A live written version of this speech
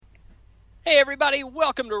Hey everybody,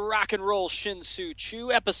 welcome to Rock and Roll Shinsu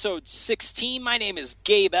Chu, episode 16. My name is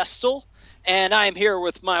Gabe Estel, and I am here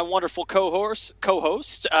with my wonderful cohorts.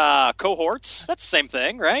 That's the same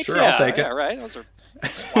thing, right? Sure, I'll take it. Yeah, right.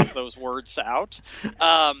 Swap those words out.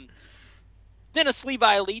 Dennis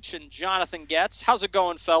Levi Leach and Jonathan Getz. How's it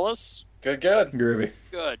going, fellas? Good. Groovy.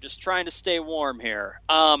 Good. Just trying to stay warm here.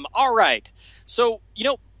 All right. So,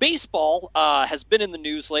 baseball has been in the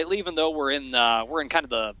news lately, even though we're in kind of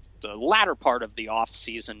the latter part of the off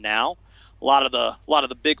season now. A lot of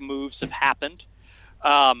the big moves have happened.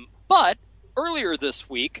 But earlier this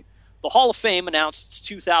week, the Hall of Fame announced its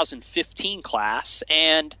 2015 class,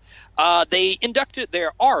 and they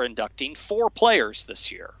are inducting 4 players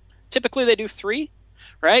this year. Typically they do 3,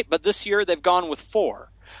 right? But this year they've gone with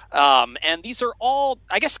 4. And these are all,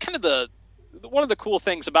 I guess, kind of one of the cool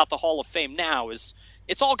things about the Hall of Fame now is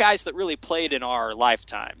it's all guys that really played in our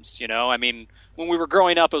lifetimes. I mean, when we were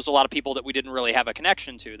growing up, it was a lot of people that we didn't really have a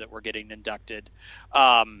connection to that were getting inducted.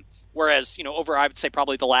 Whereas, over, I would say,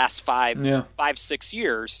 probably the last 5-6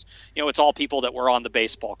 years, it's all people that were on the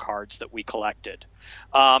baseball cards that we collected.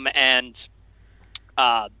 And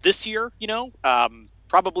this year,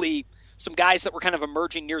 probably some guys that were kind of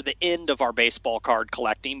emerging near the end of our baseball card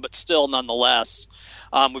collecting, but still nonetheless.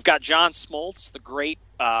 We've got John Smoltz, the great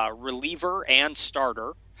reliever and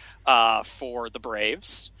starter for the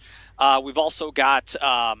Braves. We've also got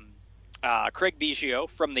Craig Biggio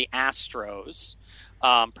from the Astros.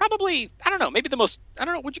 Probably,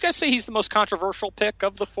 would you guys say he's the most controversial pick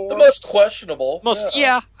of the 4? The most questionable.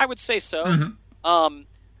 Yeah, I would say so. Mm-hmm.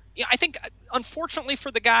 I think, unfortunately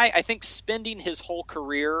for the guy, I think spending his whole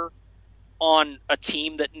career on a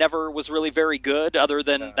team that never was really very good other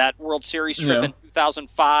than that World Series trip in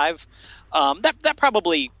 2005, that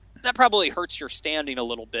probably hurts your standing a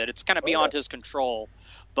little bit. It's kind of beyond his control.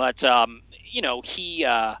 But, he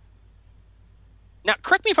now,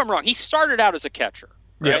 correct me if I'm wrong, he started out as a catcher,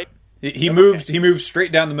 right? Yep. He moved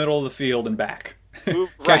straight down the middle of the field and back.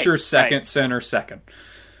 Catcher, second, right. Center, second.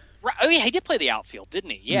 Right. Oh, yeah, he did play the outfield,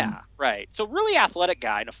 didn't he? Yeah, right. So really athletic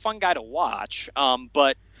guy and a fun guy to watch.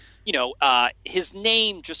 But, his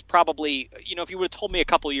name just probably, if you would have told me a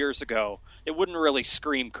couple years ago, it wouldn't really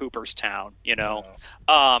scream Cooperstown, No.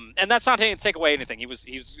 And that's not to take away anything. He was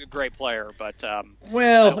a great player, but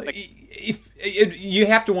you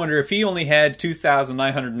have to wonder if he only had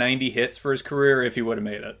 2,990 hits for his career, if he would have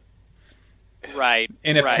made it. Right.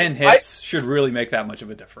 And if 10 hits should really make that much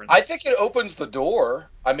of a difference. I think it opens the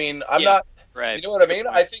door. I mean, Right. You know what I mean?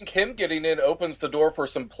 I think him getting in opens the door for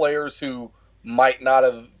some players who might not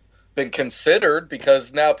have been considered,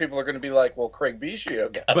 because now people are going to be like, well, Craig Biggio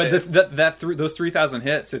got it. But those 3,000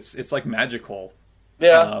 hits, it's like magical.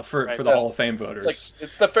 For the Hall of Fame voters.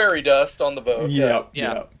 It's the fairy dust on the vote.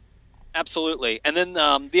 Yeah. Absolutely. And then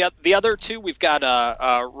the other 2, we've got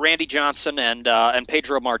Randy Johnson and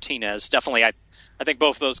Pedro Martinez. Definitely, I think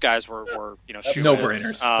both those guys were shoe-ins.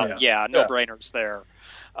 No-brainers. No-brainers there.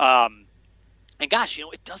 And gosh,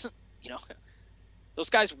 it doesn't, those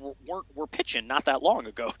guys were pitching not that long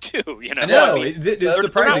ago too. I know. They're It's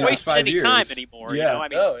surprising. not wasting any time anymore.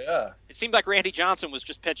 Yeah. It seemed like Randy Johnson was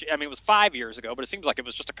just pitching. I mean, it was 5 years ago, but it seems like it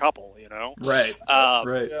was just a couple. Right.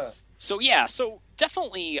 Right. Yeah. So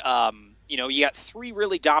definitely, you got 3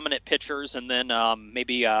 really dominant pitchers, and then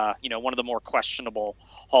maybe one of the more questionable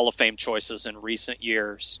Hall of Fame choices in recent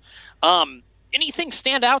years. Anything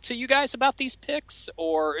stand out to you guys about these picks,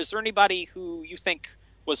 or is there anybody who you think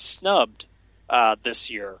was snubbed this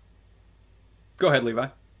year? Go ahead, Levi.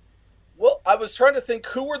 Well, I was trying to think,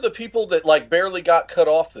 who were the people that barely got cut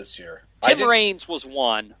off this year? Tim Raines was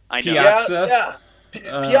one. I know. Piazza.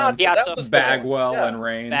 Piazza. That was Bagwell and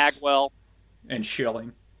Raines. Bagwell and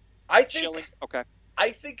Schilling. Schilling. Okay.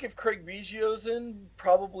 I think if Craig Biggio's in,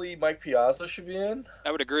 probably Mike Piazza should be in.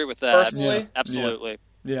 I would agree with that. Personally. Absolutely.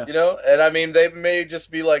 Yeah. And I mean, they may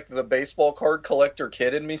just be like the baseball card collector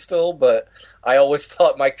kid in me still, but I always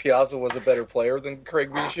thought Mike Piazza was a better player than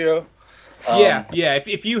Craig Biggio. Yeah.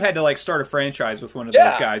 If you had to start a franchise with one of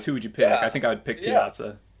those guys, who would you pick? I think I would pick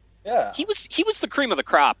Piazza. Yeah, he was the cream of the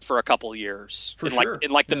crop for a couple years in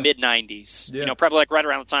the mid '90s. Yeah. Probably right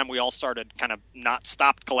around the time we all started kind of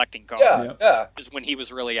stopped collecting cards. Yeah. Is when he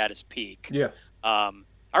was really at his peak. Yeah.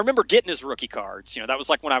 I remember getting his rookie cards. That was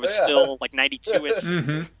like when I was still like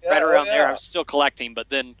 92ish, right around there. I was still collecting, but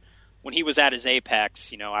then when he was at his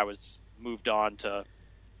apex, I was moved on to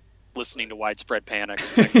listening to Widespread Panic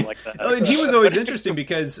and things like that. And he was always interesting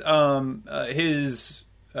because his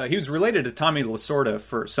he was related to Tommy Lasorda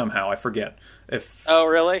for somehow, I forget. Oh,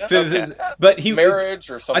 really? But he marriage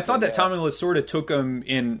or something. I thought that Tommy Lasorda took him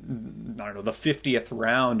in, I don't know, the 50th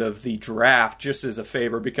round of the draft just as a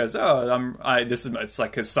favor because it's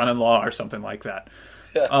like his son-in-law or something like that.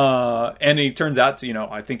 And he turns out to,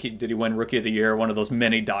 I think did he win Rookie of the Year? One of those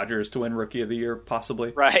many Dodgers to win Rookie of the Year,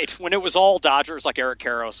 possibly. Right. When it was all Dodgers, like Eric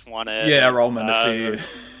Karros won it. Yeah, Raul Mendocino.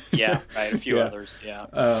 Yeah, right. A few others. Yeah.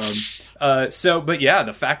 But yeah,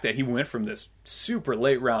 the fact that he went from this super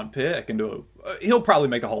late round pick into he'll probably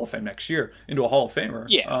make the Hall of Fame next year into a Hall of Famer.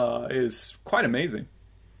 Is quite amazing.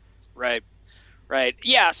 Right.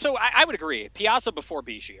 Yeah. So I would agree. Piazza before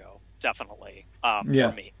Biggio, definitely. For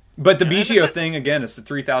me. But the Biggio thing again, it's the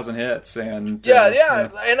 3,000 hits, and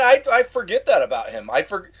and I forget that about him. I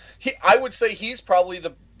would say he's probably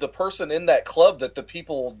the person in that club that the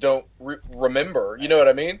people don't remember. You know what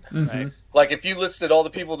I mean? Mm-hmm. Right. Like if you listed all the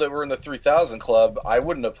people that were in the 3,000 club, I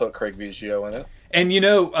wouldn't have put Craig Biggio in it. And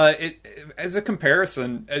as a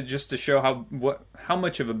comparison, just to show how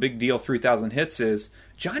much of a big deal 3,000 hits is,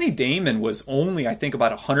 Johnny Damon was only, I think,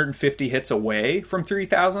 about 150 hits away from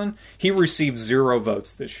 3,000. He received 0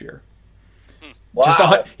 votes this year.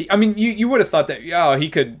 Wow. You would have thought that he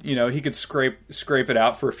could scrape it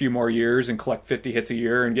out for a few more years and collect 50 hits a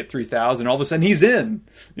year and get 3,000. All of a sudden, he's in.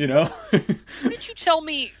 What did you tell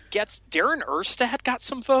me? Darren Erstad got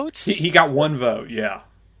some votes? He got 1 vote. Yeah.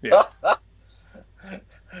 That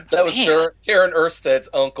was Darren Erstad's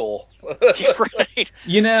uncle. Right.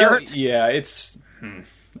 It's...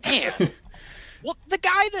 Man. Well, the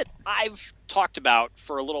guy that I've talked about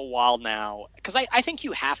for a little while now, because I think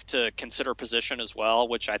you have to consider position as well,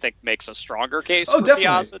 which I think makes a stronger case for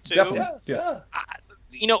Piazza, too. Definitely. Yeah.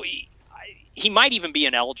 He might even be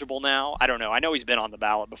ineligible now. I don't know. I know he's been on the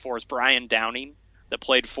ballot before. It's Brian Downing that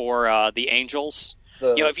played for the Angels.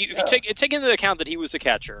 If you take into account that he was a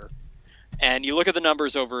catcher, and you look at the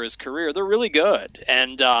numbers over his career, they're really good.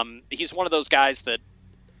 And he's one of those guys that,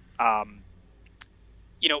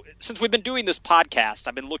 since we've been doing this podcast,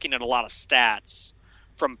 I've been looking at a lot of stats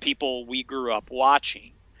from people we grew up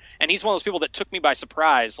watching. And he's one of those people that took me by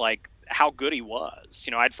surprise, like how good he was.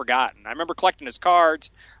 I'd forgotten. I remember collecting his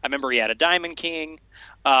cards. I remember he had a Diamond King.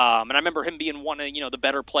 And I remember him being one of, the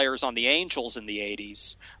better players on the Angels in the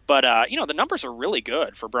 80s. But, the numbers are really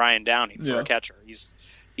good for Brian Downing for a catcher. He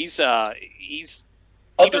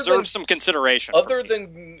deserves some consideration. Other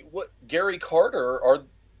than Gary Carter,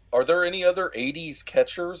 are there any other 80s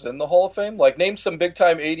catchers in the Hall of Fame? Like, name some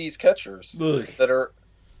big-time 80s catchers that are...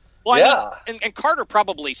 Well, and Carter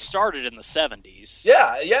probably started in the 70s.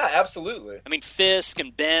 Yeah, absolutely. I mean, Fisk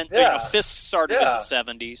and Bent, Fisk started in the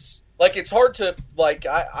 70s. Like, it's hard to,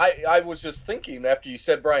 I was just thinking after you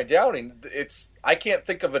said Brian Downing, I can't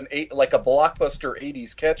think of a blockbuster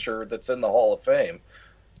 80s catcher that's in the Hall of Fame.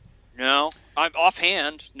 No, I'm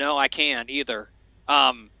offhand. No, I can't either.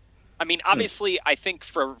 Obviously, I think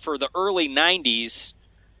for the early '90s,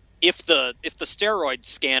 if the steroid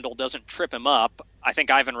scandal doesn't trip him up, I think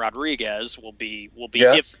Ivan Rodriguez will be.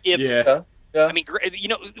 Yeah. I mean,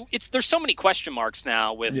 there's so many question marks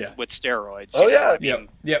now with steroids. Oh yeah,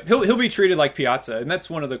 He'll be treated like Piazza, and that's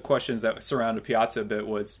one of the questions that surrounded Piazza a bit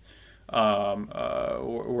was,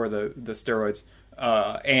 were the steroids.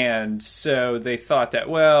 And so they thought that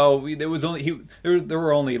there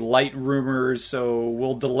were only light rumors, so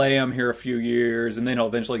we'll delay him here a few years, and then he'll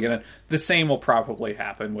eventually get in. The same will probably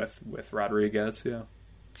happen with Rodriguez. Yeah,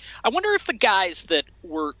 I wonder if the guys that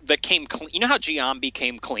came clean. You know how Giambi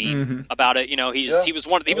came clean about it. He was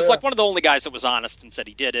one of the only guys that was honest and said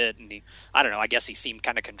he did it, and I don't know. I guess he seemed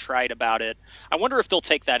kind of contrite about it. I wonder if they'll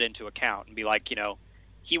take that into account and be like,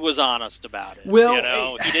 he was honest about it.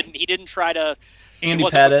 Well, he didn't try to. Andy he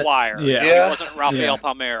wasn't Pettit. McGuire. He wasn't Rafael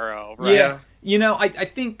Palmeiro. Right? Yeah. I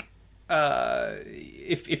think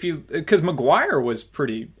if you because McGuire was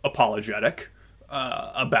pretty apologetic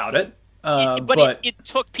about it. But it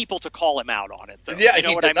took people to call him out on it, though. Yeah,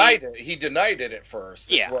 he denied it. He denied it at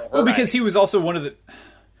first. Yeah. Because he was also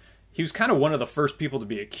he was kind of one of the first people to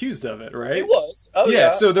be accused of it, right? He was. Oh,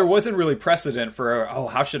 yeah. So there wasn't really precedent for,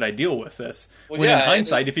 how should I deal with this? Well, in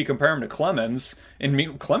hindsight, if you compare him to Clemens,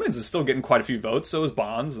 Clemens is still getting quite a few votes, so is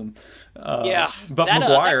Bonds. And, but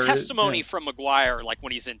McGuire... that testimony from McGuire, like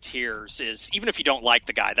when he's in tears, is, even if you don't like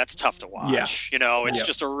the guy, that's tough to watch. Yeah. It's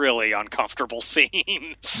just a really uncomfortable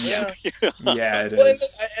scene. Yeah. Yeah, it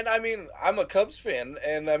is. And I'm a Cubs fan,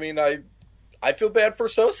 and I feel bad for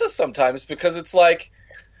Sosa sometimes because it's like,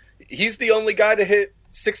 he's the only guy to hit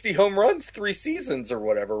 60 home runs 3 seasons or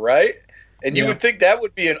whatever, right? And you would think that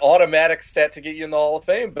would be an automatic stat to get you in the Hall of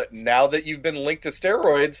Fame, but now that you've been linked to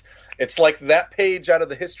steroids, It's like that page out of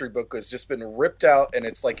the history book has just been ripped out, and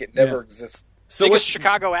it's like it never existed. So biggest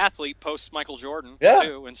Chicago athlete post Michael Jordan,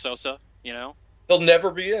 too, and Sosa. They'll never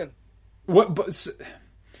be in.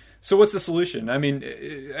 So what's the solution? I mean,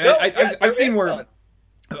 I've seen where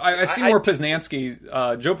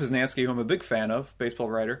Poznanski, Joe Poznanski, who I'm a big fan of, baseball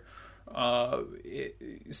writer,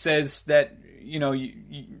 says that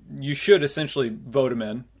you should essentially vote him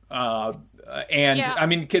in, I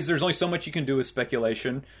mean, because there's only so much you can do with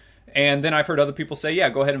speculation. And then I've heard other people say,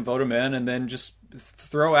 go ahead and vote him in, and then just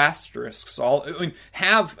throw asterisks.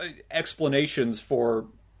 Have explanations for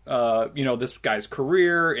this guy's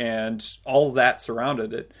career and all of that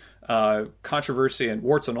surrounded it, controversy and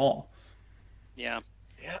warts and all. Yeah,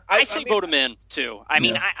 I say vote him in too. I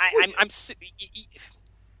mean, I'm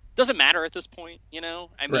doesn't matter at this point, I mean,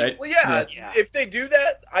 right. Well, if they do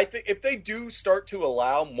that, I think if they do start to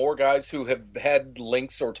allow more guys who have had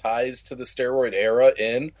links or ties to the steroid era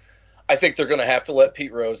in, I think they're going to have to let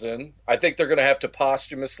Pete Rose in. I think they're going to have to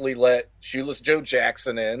posthumously let Shoeless Joe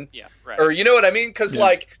Jackson in. Yeah, right. Or you know what I mean? Because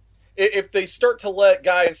if they start to let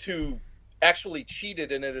guys who actually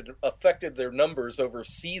cheated and it affected their numbers over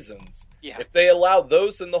seasons, if they allow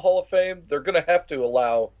those in the Hall of Fame, they're going to have to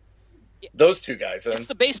allow those two guys in. It's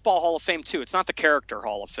the Baseball Hall of Fame too. It's not the Character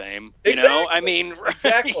Hall of Fame. Exactly. I mean,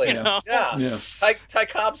 exactly. Ty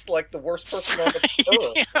Cobb's like the worst person on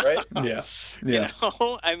the earth, right? Yeah.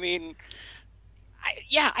 I mean,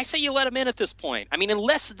 I say you let them in at this point. I mean,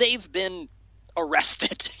 unless they've been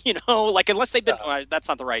arrested, unless they've been that's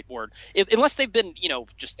not the right word. Unless they've been,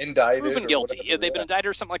 just indicted, proven guilty. If they've been indicted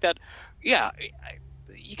or something like that. Yeah,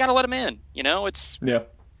 you got to let them in.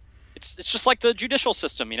 It's just like the judicial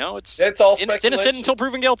system, it's all it's innocent until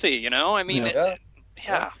proven guilty, I mean,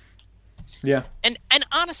 yeah. And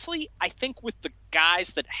honestly, I think with the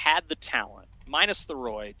guys that had the talent, minus the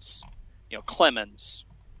roids, Clemens,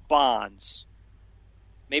 Bonds,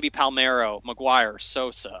 maybe Palmeiro, McGuire,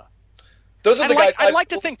 Sosa. Those are the guys. I'd like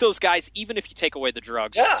to think those guys, even if you take away the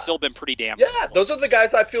drugs, have still been pretty damn good. Yeah, those are the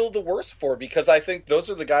guys I feel the worst for because I think those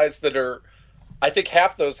are the guys that are. I think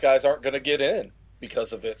half those guys aren't going to get in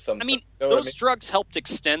because of it. I mean, those drugs helped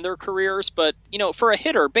extend their careers, but for a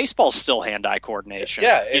hitter, baseball's still hand-eye coordination.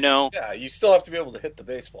 You still have to be able to hit the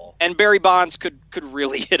baseball. And Barry Bonds could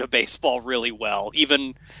really hit a baseball really well.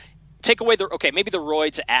 Even take away maybe the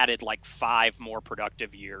roids added like 5 more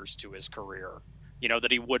productive years to his career,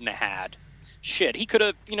 that he wouldn't have had. Shit, he could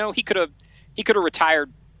have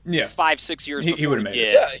retired 5-6 years before he would have made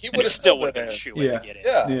it. Yeah, he would have still would have been a shoe-in to get in.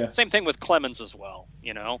 Yeah. Same thing with Clemens as well,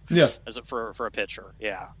 as for a pitcher.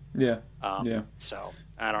 So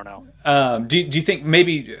I don't know. Do you think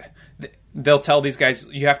maybe they'll tell these guys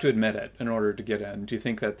you have to admit it in order to get in? Do you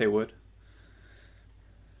think that they would?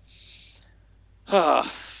 That'd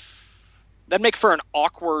make for an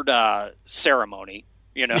awkward ceremony,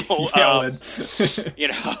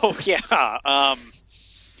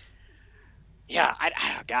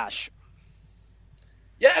 gosh.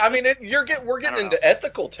 Yeah, I mean, we're getting into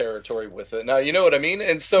ethical territory with it now. You know what I mean?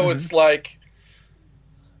 And so it's like,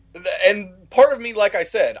 and part of me, like I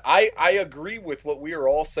said, I agree with what we are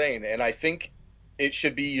all saying, and I think it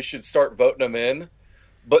should be you should start voting them in.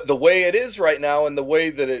 But the way it is right now, and the way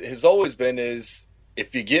that it has always been, is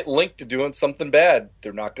if you get linked to doing something bad,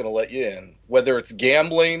 they're not going to let you in. Whether it's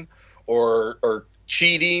gambling or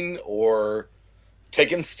cheating or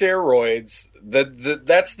taking steroids,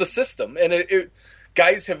 that's the system. And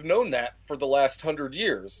guys have known that for the last 100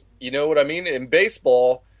 years. You know what I mean? In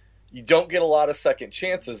baseball, you don't get a lot of second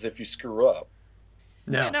chances if you screw up.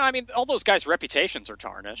 No, I mean, all those guys' reputations are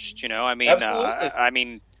tarnished. I mean,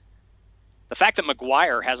 absolutely. The fact that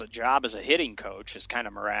McGuire has a job as a hitting coach is kind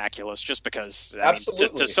of miraculous, just because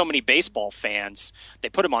to so many baseball fans, they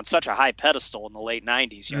put him on such a high pedestal in the late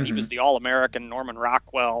 '90s. He was the All-American Norman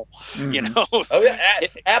Rockwell. Apple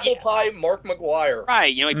pie Mark McGuire.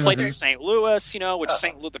 Right. He played in St. Louis. Which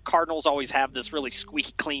St. Louis, the Cardinals always have this really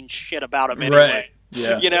squeaky clean shit about him anyway. Right.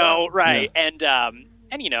 Yeah. Right. Yeah.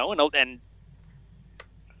 And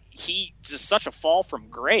he just such a fall from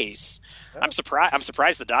grace. I'm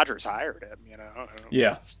surprised the Dodgers hired him.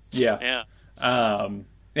 Yeah.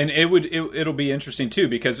 And it'll be interesting too,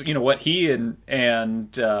 because what he and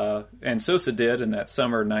Sosa did in that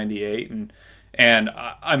summer of '98, and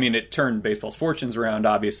I mean it turned baseball's fortunes around.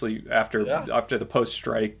 Obviously after the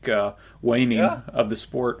post-strike waning of the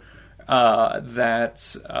sport.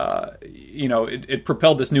 It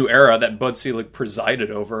propelled this new era that Bud Selig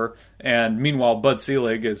presided over, and meanwhile Bud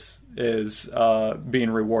Selig is being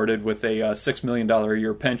rewarded with a $6 million a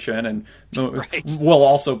year pension, and will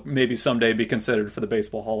also maybe someday be considered for the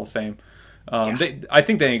Baseball Hall of Fame. I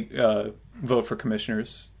think they vote for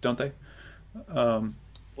commissioners, don't they?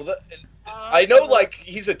 I know, like,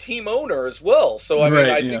 he's a team owner as well, so I mean,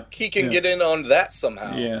 I think he can get in on that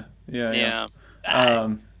somehow. Yeah.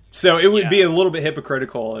 So it would be a little bit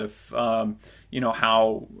hypocritical if how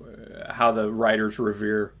the writers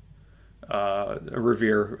revere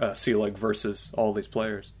Selig versus all these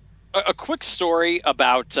players. A quick story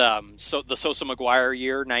about the Sosa McGuire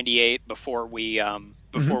year '98 before we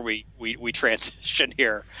transition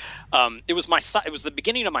here. It was the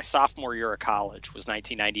beginning of my sophomore year of college, was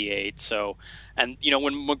 1998. So, and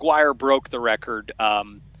when McGuire broke the record,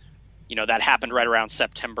 that happened right around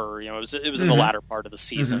September. It was in the latter part of the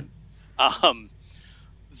season.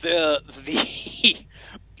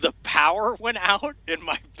 The power went out in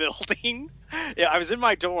my building. I was in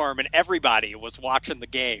my dorm and everybody was watching the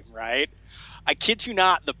game, right? I kid you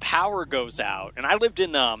not, the power goes out. And I lived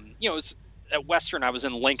in, it was at Western. I was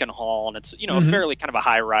in Lincoln Hall, and it's, a fairly kind of a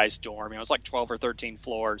high-rise dorm. It was like 12 or 13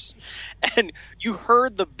 floors. And you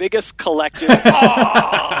heard the biggest collective,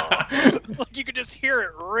 like you could just hear it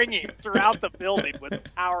ringing throughout the building when the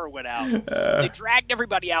power went out. They dragged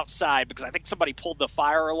everybody outside because I think somebody pulled the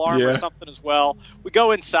fire alarm or something as well. We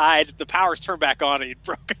go inside, the power's turned back on, and he'd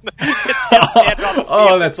broken it's him standing on the field.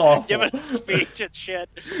 Oh, that's awful. Giving a speech and shit.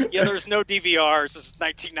 There's no DVRs. This is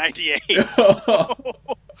 1998.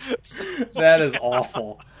 That is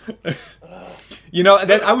awful.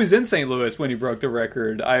 I was in St. Louis when he broke the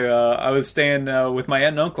record. I was staying with my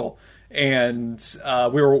aunt and uncle, and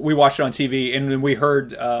we watched it on TV, and then we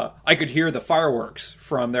heard I could hear the fireworks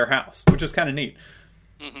from their house, which is kind of neat.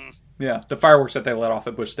 Mm-hmm. Yeah, the fireworks that they let off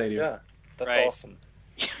at Busch Stadium. Yeah, that's awesome.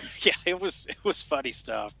 Yeah, it was funny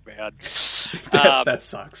stuff, man. That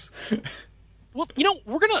sucks. Well,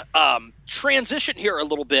 we're going to transition here a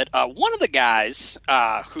little bit. One of the guys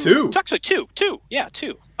who... Two. Actually, two. Yeah,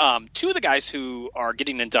 two. Two of the guys who are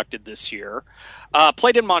getting inducted this year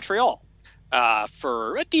played in Montreal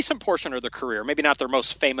for a decent portion of their career. Maybe not their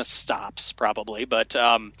most famous stops, probably, but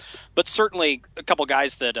certainly a couple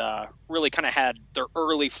guys that really kind of had their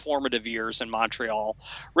early formative years in Montreal.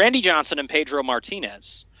 Randy Johnson and Pedro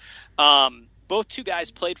Martinez. Both two guys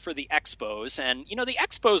played for the Expos, and, the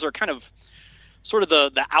Expos are kind of sort of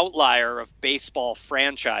the outlier of baseball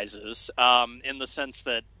franchises in the sense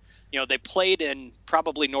that, they played in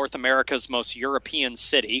probably North America's most European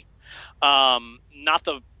city. Not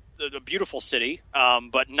the beautiful city,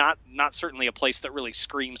 but not certainly a place that really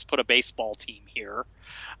screams put a baseball team here.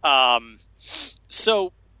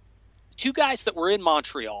 So two guys that were in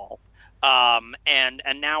Montreal and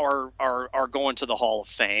now are going to the Hall of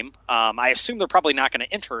Fame. I assume they're probably not going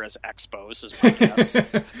to enter as Expos, is my guess.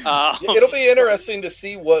 It'll be interesting to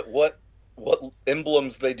see what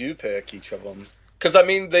emblems they do pick, each of them. Because, I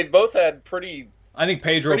mean, they both had pretty... I think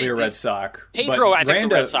Pedro will be a Red Sox. Pedro, I think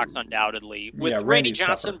the Red Sox undoubtedly. With Randy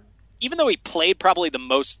Johnson, even though he played probably the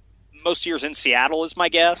most years in Seattle, is my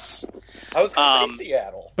guess. I was going to say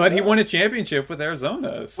Seattle. But he won a championship with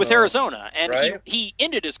Arizona. So. With Arizona. And he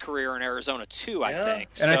ended his career in Arizona, too, I think.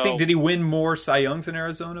 And I think, did he win more Cy Youngs in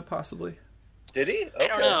Arizona, possibly? Did he? Okay. I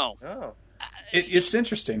don't know. Oh. It's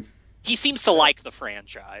interesting. He seems to like the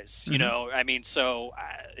franchise, I mean, so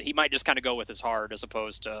he might just kind of go with his heart as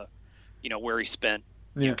opposed to, where he spent.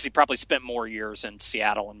 Because he probably spent more years in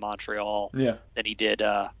Seattle and Montreal than he did.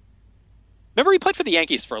 Remember, he played for the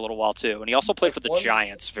Yankees for a little while, too, and he also played for the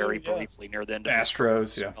Giants very briefly near the end of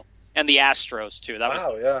Astros, his career. And the Astros, too.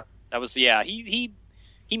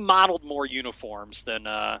 He modeled more uniforms than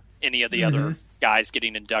any of the other guys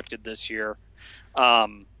getting inducted this year.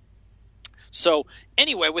 So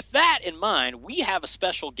anyway, with that in mind, we have a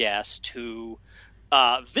special guest who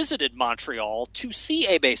visited Montreal to see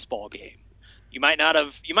a baseball game. You might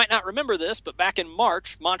not remember this, but back in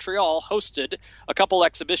March, Montreal hosted a couple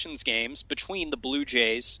exhibitions games between the Blue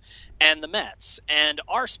Jays and the Mets. And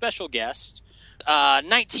our special guest,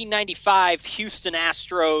 1995 Houston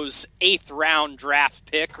Astros 8th round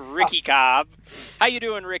draft pick, Ricky Cobb. How you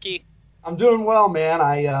doing, Ricky? I'm doing well, man.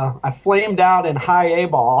 I flamed out in high A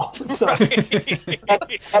ball, so I had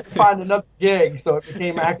to find another gig, so it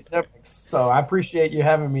became academics. So I appreciate you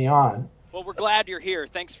having me on. Well, we're glad you're here.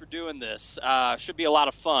 Thanks for doing this. Should be a lot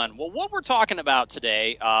of fun. Well, what we're talking about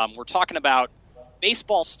today, we're talking about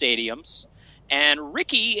baseball stadiums. And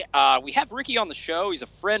Ricky, we have Ricky on the show. He's a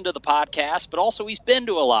friend of the podcast, but also he's been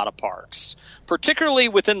to a lot of parks. Particularly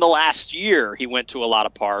within the last year, he went to a lot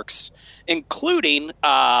of parks, including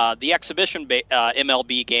the exhibition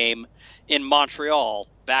MLB game in Montreal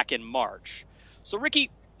back in March. So, Ricky,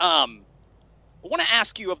 I want to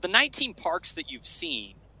ask you, of the 19 parks that you've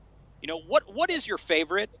seen, what is your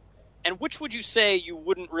favorite, and which would you say you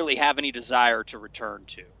wouldn't really have any desire to return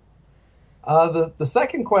to? The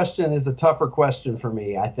second question is a tougher question for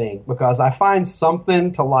me, I think, because I find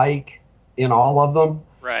something to like in all of them.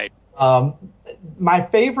 Right. My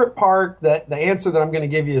favorite park, the answer that I'm going to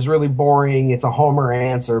give you is really boring. It's a homer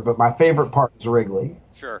answer, but my favorite park is Wrigley.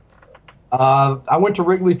 Sure. I went to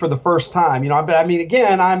Wrigley for the first time. I mean,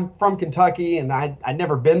 again, I'm from Kentucky, and I'd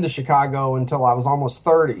never been to Chicago until I was almost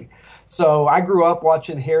 30. So I grew up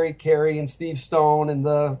watching Harry Carey and Steve Stone in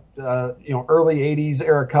the early 80s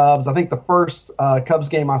era Cubs. I think the first Cubs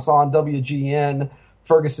game I saw on WGN,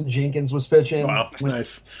 Ferguson Jenkins was pitching. Wow,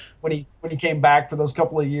 nice. When he came back for those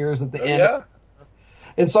couple of years at the end. Yeah.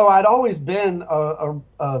 And so I'd always been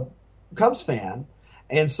a Cubs fan.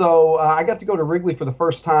 And so I got to go to Wrigley for the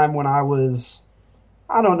first time when I was,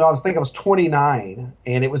 I don't know, I was 29.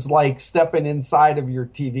 And it was like stepping inside of your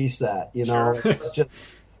TV set, Sure.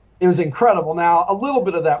 It was incredible. Now, a little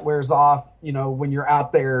bit of that wears off, when you're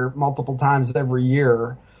out there multiple times every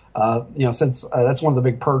year, since that's one of the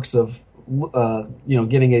big perks of,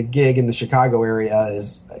 getting a gig in the Chicago area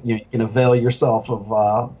is you can avail yourself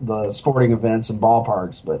of the sporting events and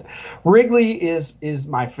ballparks. But Wrigley is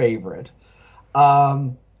my favorite.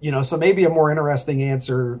 So maybe a more interesting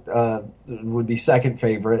answer would be second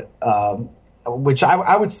favorite, which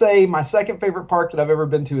I would say my second favorite park that I've ever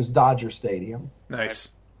been to is Dodger Stadium. Nice.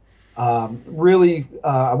 Really,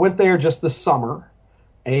 I went there just this summer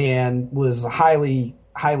and was highly,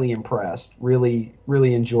 highly impressed. Really,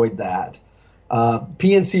 really enjoyed that.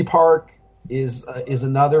 PNC Park is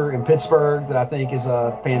another in Pittsburgh that I think is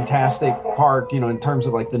a fantastic park, in terms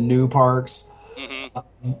of like the new parks.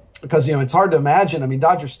 Mm-hmm. Because, it's hard to imagine. I mean,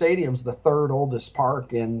 Dodger Stadium's the third oldest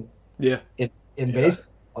park in baseball,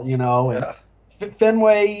 and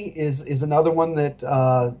Fenway is another one that,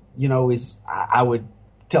 I would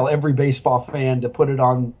tell every baseball fan to put it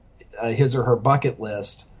on his or her bucket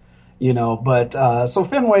list, but so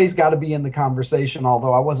Fenway's got to be in the conversation,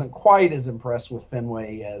 although I wasn't quite as impressed with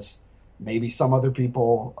Fenway as maybe some other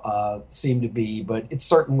people seem to be, but it's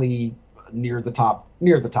certainly near the top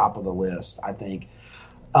of the list, I think.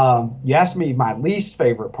 You asked me my least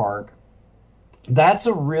favorite park. That's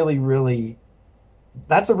a really, really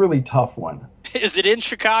tough one. Is it in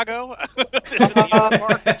Chicago? Is it the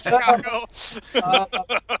park in Chicago?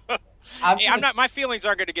 My feelings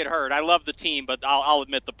aren't going to get hurt. I love the team, but I'll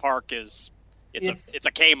admit the park is it's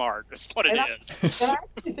a Kmart. Is what it is. And I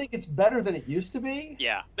actually think it's better than it used to be.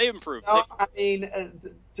 Yeah, they've improved. I mean,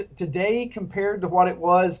 today compared to what it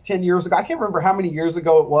was 10 years ago, I can't remember how many years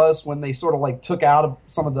ago it was when they sort of like took out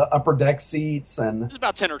some of the upper deck seats, and it was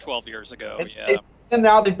about 10 or 12 years ago. And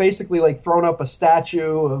now they've basically like thrown up a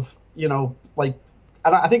statue of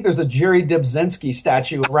I think there's a Jerry Dibzinski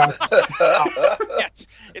statue around.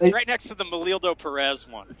 It's right next to the Melildo Perez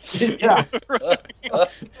one. Yeah,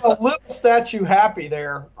 a little statue happy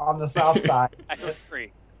there on the south side. I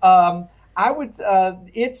agree. I would.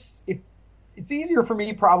 It's easier for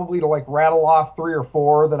me probably to like rattle off 3 or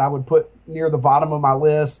 4 that I would put near the bottom of my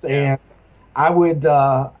list, and I would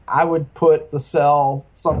put the Cell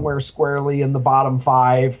somewhere squarely in the bottom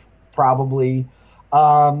 5 probably.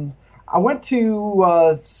 I went to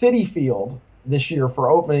Citi Field this year for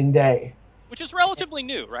opening day. Which is relatively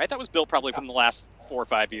new, right? That was built probably from the last 4 or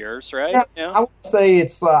 5 years, right? Yeah. I would say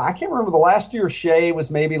it's, I can't remember, the last year Shea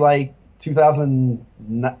was maybe like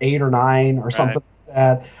 2008 or 9 or something like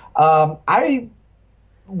that. I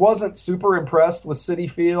wasn't super impressed with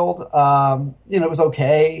Citi Field. It was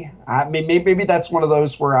okay. I mean, maybe that's one of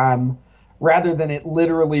those where I'm, rather than it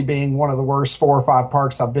literally being one of the worst 4 or 5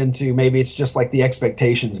 parks I've been to, maybe it's just like the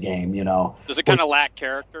expectations game, Does it kind of lack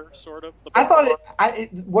character, sort of? I thought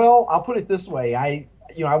well, I'll put it this way. I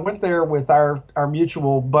went there with our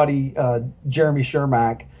mutual buddy, Jeremy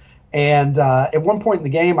Shermack. And at one point in the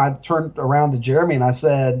game, I turned around to Jeremy and I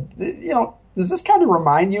said, does this kind of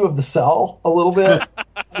remind you of the Cell a little bit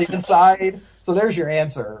on the inside? So there's your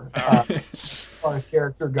answer. As far as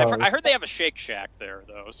character goes. I heard they have a Shake Shack there,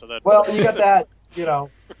 though. So that you got that. You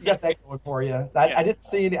got that going for you. I didn't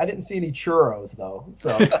see any churros though.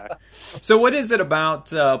 So, so what is it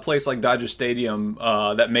about a place like Dodger Stadium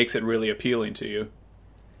that makes it really appealing to you?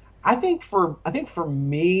 I think for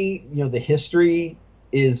me, the history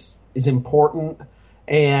is important,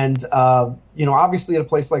 and obviously at a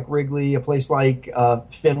place like Wrigley, a place like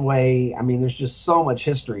Fenway. I mean, there's just so much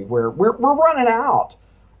history where we're running out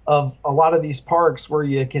of a lot of these parks where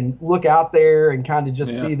you can look out there and kind of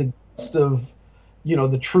just see the ghost of,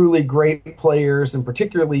 the truly great players, and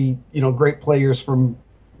particularly, great players from,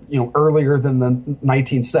 earlier than the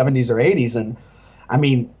 1970s or 80s. And I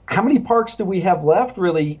mean, how many parks do we have left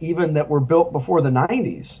really, even that were built before the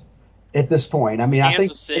 90s at this point? I mean, Kansas I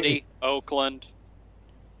think City, Oakland.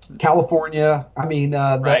 California. I mean,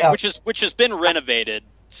 right, which has been renovated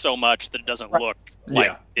so much that it doesn't look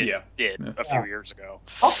like it did a few years ago.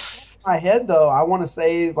 Off my head, though, I want to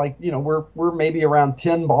say, like, we're maybe around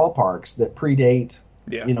 10 ballparks that predate,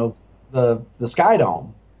 the Sky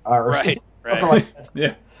Dome, or right. something like that.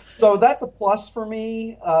 Yeah. So that's a plus for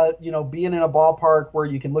me. Being in a ballpark where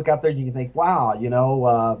you can look out there and you can think, wow,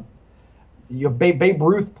 Babe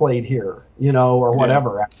Ruth played here, or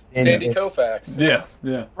whatever. And Sandy Koufax.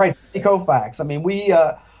 Yeah. Right, Sandy Koufax. I mean,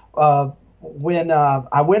 when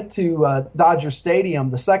I went to Dodger Stadium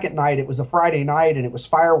the second night, it was a Friday night and it was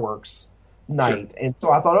fireworks night. Sure. And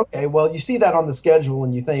so I thought, okay, well, you see that on the schedule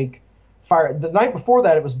and you think the night before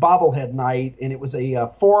that it was bobblehead night, and it was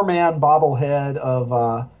a 4-man bobblehead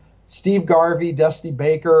of Steve Garvey, Dusty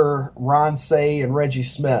Baker, Ron Say, and Reggie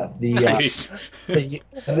Smith. The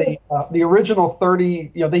original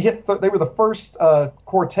 30. They were the first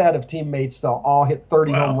quartet of teammates to all hit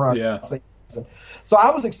 30 home runs. Yeah. So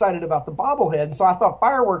I was excited about the bobblehead, and so I thought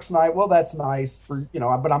fireworks night. Well, that's nice for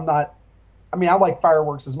but I'm not. I mean, I like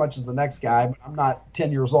fireworks as much as the next guy, but I'm not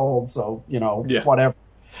 10 years old, so whatever.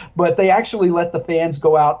 But they actually let the fans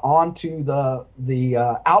go out onto the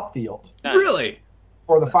outfield. Nice. Really?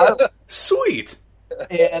 For the fireworks. Sweet.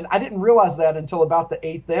 And I didn't realize that until about the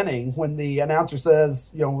 8th inning, when the announcer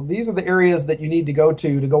says, these are the areas that you need to go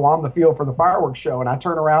on the field for the fireworks show. And I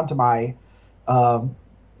turn around to my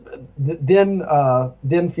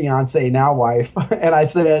then fiance, now wife, and I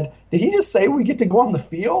said, "Did he just say we get to go on the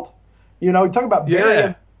field? Talk about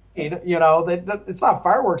burying." It's not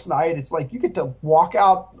fireworks night. It's like you get to walk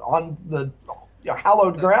out on the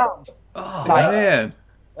hallowed ground. Oh man!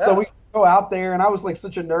 So we go out there, and I was like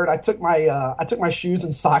such a nerd. I took my shoes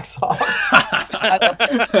and socks off.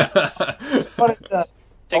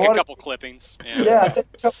 Take a couple clippings. Yeah, take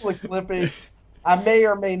a couple of clippings. I may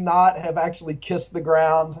or may not have actually kissed the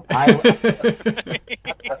ground. I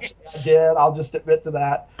did. I'll just admit to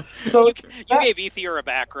that. So you gave Ethier a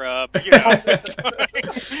back rub. There's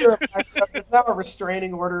now a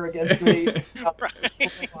restraining order against me. When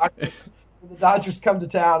the Dodgers come to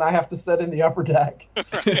town, I have to sit in the upper deck.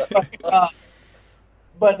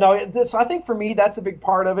 But no, I think for me that's a big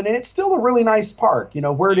part of it, and it's still a really nice park.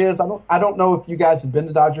 Where it is. I don't know if you guys have been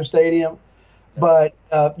to Dodger Stadium. But,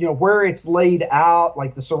 where it's laid out,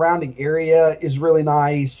 like the surrounding area is really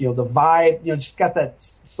nice. The vibe, just got that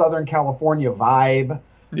Southern California vibe,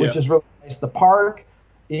 which is really nice. The park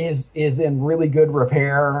is in really good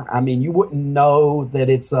repair. I mean, you wouldn't know that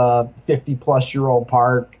it's a 50-plus-year-old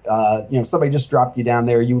park. If somebody just dropped you down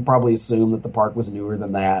there, you would probably assume that the park was newer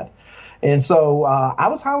than that. And so I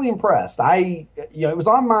was highly impressed. It was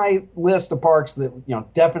on my list of parks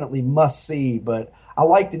that, definitely must see, but I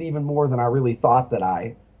liked it even more than I really thought that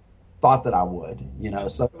I would,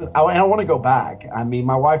 So I want to go back. I mean,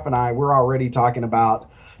 my wife and I, we're already talking about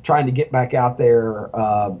trying to get back out there,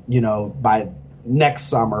 by next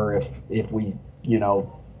summer if we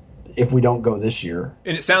don't go this year.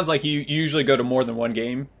 And it sounds like you usually go to more than one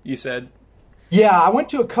game, you said? Yeah, I went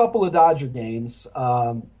to a couple of Dodger games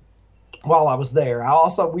while I was there. I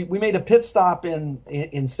also we made a pit stop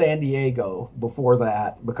in San Diego before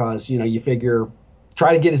that because, you figure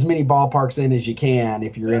try to get as many ballparks in as you can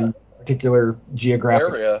if you're in a particular geographic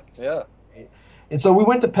area. Yeah. And so we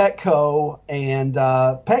went to Petco, and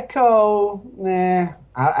Petco,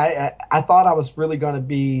 I thought I was really going to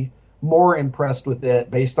be more impressed with it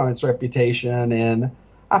based on its reputation, and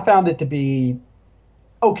I found it to be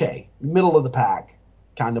okay, middle of the pack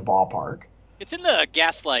kind of ballpark. It's in the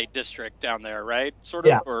Gaslight district down there, right? Sort of.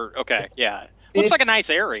 Yeah. Or okay, yeah. Looks like a nice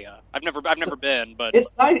area. I've never been, but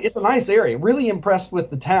it's nice. It's a nice area. Really impressed with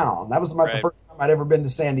the town. That was the first time I'd ever been to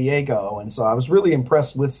San Diego, and so I was really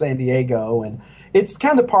impressed with San Diego. And it's the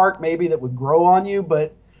kind of park maybe that would grow on you,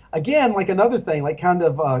 but again, like another thing, like kind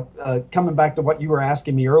of coming back to what you were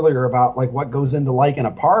asking me earlier about, like what goes into liking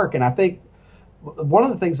a park, and I think one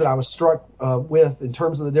of the things that I was struck with in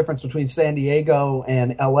terms of the difference between San Diego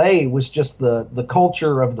and L.A. was just the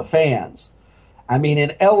culture of the fans. I mean,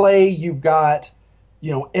 in L.A., you've got,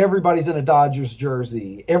 everybody's in a Dodgers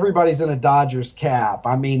jersey. Everybody's in a Dodgers cap.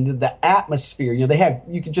 I mean, the atmosphere,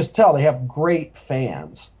 you can just tell they have great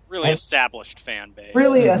fans. Really established fan base.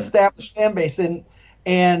 Really established fan base. And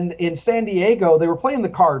in San Diego, they were playing the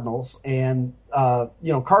Cardinals, and,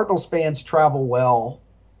 Cardinals fans travel well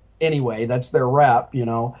anyway. That's their rep,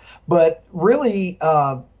 But really,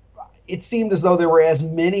 it seemed as though there were as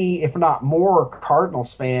many, if not more,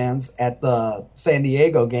 Cardinals fans at the San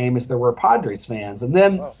Diego game as there were Padres fans. And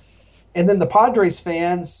then the Padres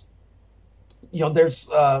fans, there's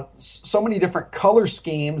so many different color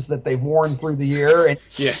schemes that they've worn through the year, and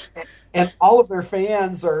and all of their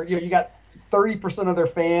fans are, you got 30% of their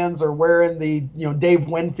fans are wearing the Dave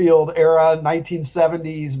Winfield era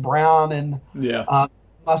 1970s brown and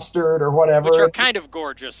mustard or whatever, which are kind of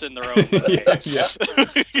gorgeous in their own way.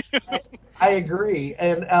 I agree,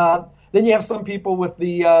 and then you have some people with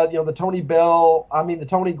the the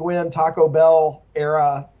Tony Gwynn Taco Bell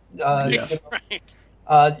era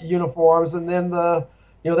uniforms, and then the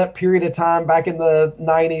that period of time back in the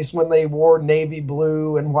 90s when they wore navy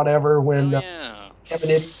blue and whatever when Kevin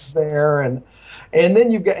Iddy was there, and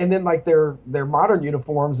then like their modern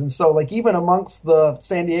uniforms, and so like even amongst the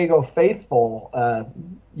San Diego faithful,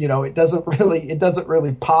 it doesn't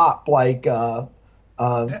really pop like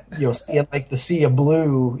seeing like the sea of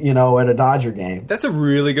blue at a Dodger game. That's a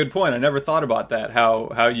really good point. I never thought about that.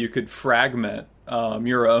 How you could fragment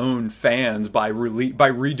your own fans by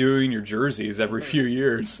redoing your jerseys every few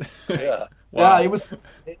years. Yeah. Wow. Yeah,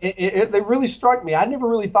 it really struck me. I never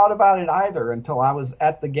really thought about it either until I was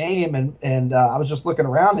at the game, and I was just looking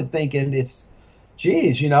around and thinking, there's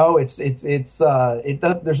no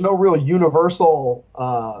real universal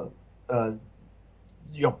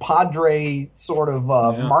Padre sort of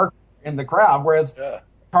mark in the crowd, whereas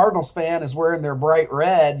Cardinals fan is wearing their bright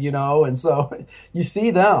red, and so you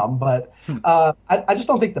see them, but I just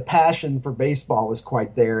don't think the passion for baseball is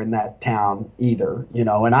quite there in that town either,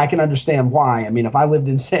 and I can understand why. I mean, if I lived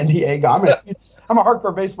in San Diego, I'm a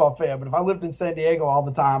hardcore baseball fan, but if I lived in San Diego all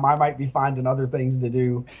the time, I might be finding other things to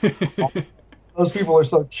do. Those people are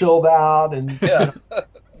so chilled out, and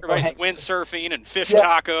everybody's windsurfing and fish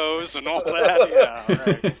tacos and all that. Yeah,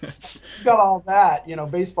 right. You got all that.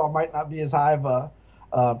 Baseball might not be as high of a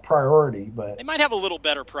priority, but they might have a little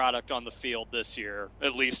better product on the field this year,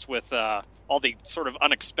 at least with all the sort of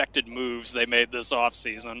unexpected moves they made this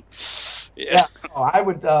offseason. I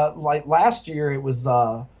would like last year it was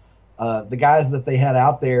the guys that they had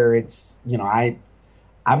out there. It's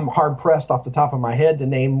I'm hard pressed off the top of my head to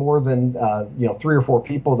name more than 3 or 4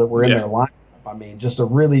 people that were in their lineup. I mean, just a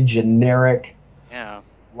really generic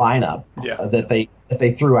lineup that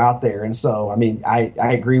they threw out there. And so, I mean, I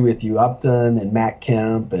agree with you. Upton and Matt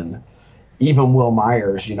Kemp and even Will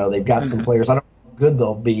Myers, they've got some players. I don't know how good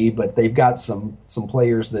they'll be, but they've got some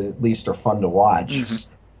players that at least are fun to watch.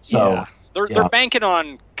 So they're banking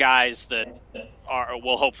on guys that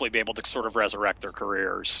will hopefully be able to sort of resurrect their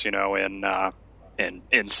careers,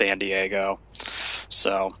 in San Diego.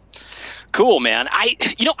 So cool, man. I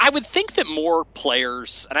would think that more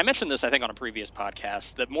players, and I mentioned this I think on a previous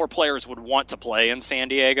podcast, that more players would want to play in San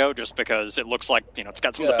Diego just because it looks like it's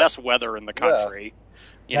got some of the best weather in the country.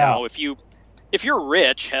 You know, if you're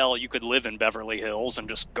rich, hell, you could live in Beverly Hills and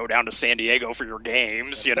just go down to San Diego for your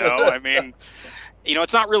games. I mean,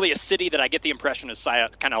 it's not really a city that I get the impression is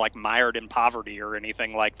kind of like mired in poverty or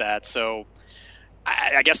anything like that. So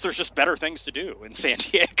I guess there's just better things to do in San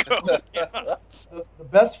Diego. The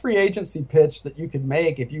best free agency pitch that you could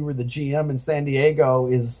make if you were the GM in San Diego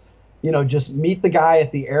is, just meet the guy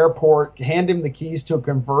at the airport, hand him the keys to a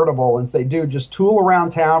convertible and say, dude, just tool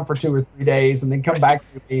around town for 2 or 3 days and then come back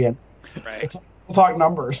to me and we'll talk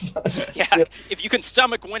numbers. If you can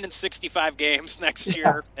stomach winning 65 games next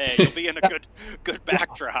year, hey, you'll be in a good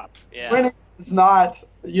backdrop. Yeah. Winning is not,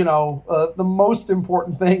 the most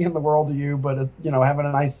important thing in the world to you, but, having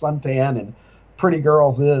a nice suntan and pretty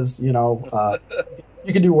girls is, you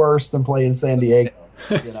can do worse than play in San Diego,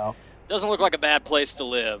 Doesn't look like a bad place to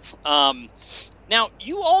live. Now,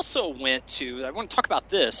 you also went to, I want to talk about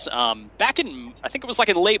this, back in, I think it was like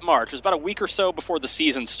in late March, it was about a week or so before the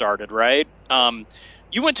season started, right?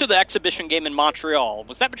 You went to the exhibition game in Montreal.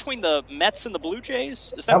 Was that between the Mets and the Blue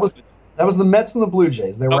Jays? That was the Mets and the Blue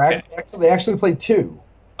Jays. They actually played 2.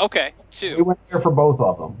 Okay, 2. We went there for both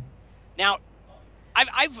of them. Now,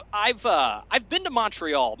 I've been to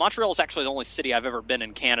Montreal. Montreal is actually the only city I've ever been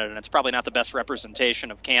in Canada, and it's probably not the best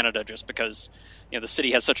representation of Canada just because the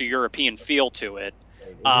city has such a European feel to it.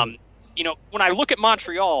 When I look at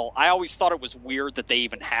Montreal, I always thought it was weird that they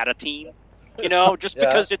even had a team. Just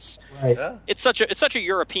because it's such a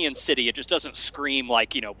European city, it just doesn't scream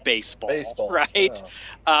like baseball. Right?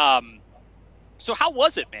 Yeah. So how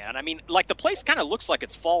was it, man? I mean, like the place kind of looks like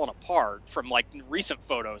it's fallen apart from like recent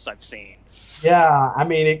photos I've seen. Yeah, I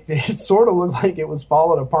mean, it sort of looked like it was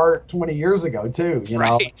falling apart 20 years ago too.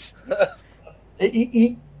 Right.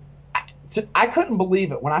 I couldn't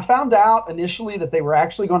believe it when I found out initially that they were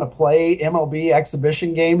actually going to play MLB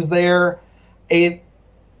exhibition games there.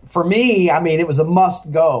 For me, I mean, it was a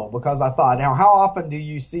must go because I thought, now how often do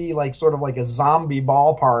you see like sort of like a zombie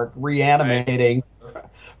ballpark reanimating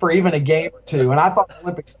for even a game or two. And I thought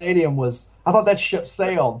Olympic Stadium I thought that ship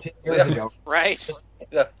sailed 10 years ago. Right.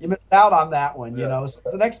 You missed out on that one, you know. So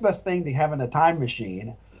it's the next best thing to having a time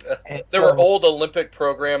machine. And there were old Olympic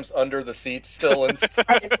programs under the seats still in.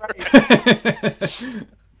 Right.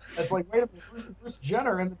 It's like, wait a minute, where's Bruce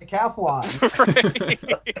Jenner in the decathlon?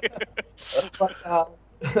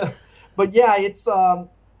 But yeah, it's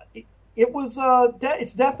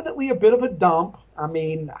definitely a bit of a dump. I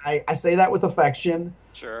mean, I say that with affection.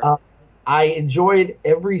 Sure. I enjoyed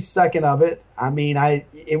every second of it. I mean,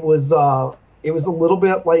 it was a little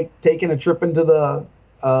bit like taking a trip into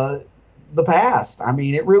the past. I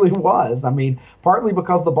mean, it really was. I mean, partly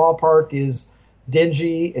because the ballpark is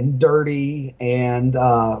dingy and dirty, and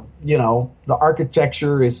you know, the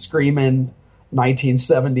architecture is screaming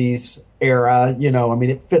 1970s era. You know, I mean,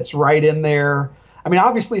 it fits right in there. I mean,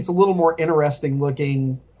 obviously, it's a little more interesting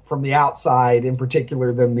looking from the outside, in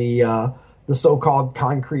particular, than the so-called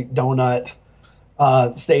concrete donut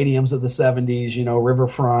stadiums of the 70s. You know,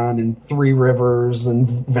 Riverfront and Three Rivers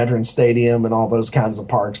and Veterans Stadium and all those kinds of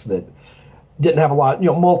parks that didn't have a lot, you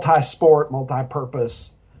know, multi-sport,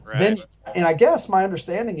 multi-purpose venues. And I guess my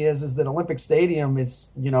understanding is that Olympic Stadium is,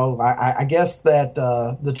 you know, I guess that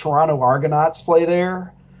the Toronto Argonauts play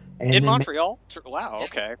there. And in Montreal? Wow,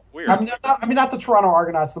 okay. Weird. I mean, not the Toronto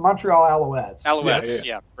Argonauts, the Montreal Alouettes. Alouettes,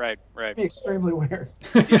 yeah, right. It'd be extremely weird.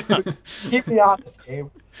 Keep me honest, Gabe.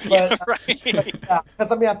 But,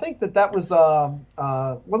 because I mean, I think that was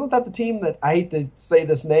wasn't that the team that, I hate to say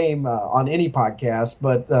this name on any podcast,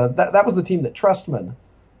 but that was the team that Trustman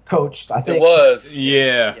coached. I think it was.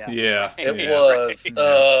 Yeah. It was.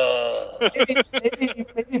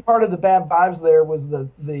 Maybe part of the bad vibes there was the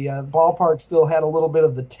ballpark still had a little bit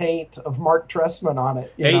of the taint of Mark Trestman on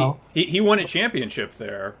it. You know? He won a championship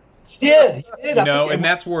there. He did. You know, and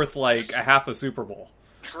that's worth like a half a Super Bowl.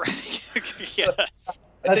 Right. Yes.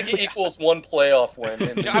 I think it equals one playoff win.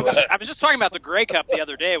 In the US. I was just talking about the Grey Cup the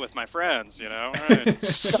other day with my friends, you know. Right.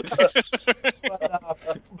 But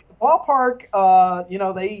the ballpark, you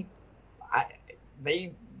know, they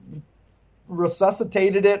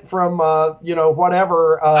resuscitated it from, you know,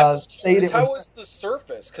 whatever state it was. How was the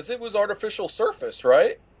surface? Because it was artificial surface,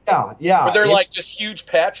 right? Yeah. Were there like just huge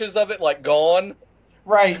patches of it, like gone?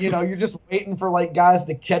 Right. You know, you're just waiting for like guys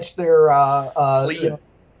to catch their you know,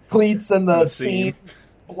 cleats and the seam,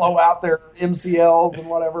 blow out their MCLs and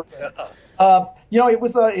whatever. But, you know, it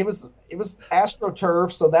was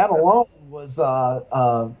AstroTurf, so that alone was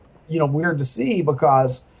you know, weird to see,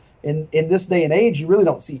 because in this day and age, you really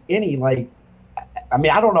don't see any, like, I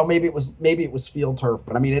mean, I don't know, maybe it was field turf,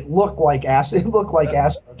 but I mean, it looked like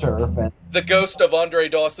AstroTurf, and the ghost of Andre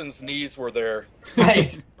Dawson's knees were there.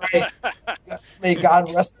 Right. May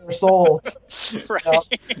God rest their souls.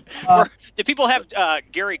 Right. Did people have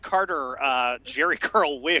Gary Carter, Jerry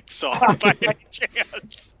Curl wigs on by any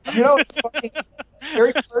chance? You know, it's funny.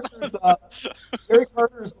 Gary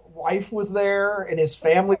Carter's wife was there, and his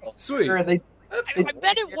family was there, and I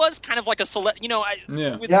bet it was kind of like a select, you know,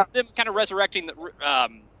 with them kind of resurrecting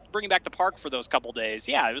bringing back the park for those couple days.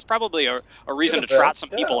 Yeah, it was probably a reason to trot some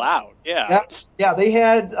people out. Yeah. They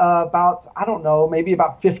had about, I don't know, maybe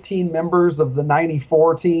about 15 members of the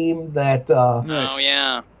 '94 team that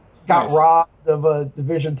got robbed of a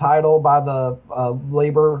division title by the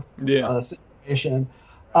labor situation.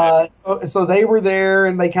 So they were there,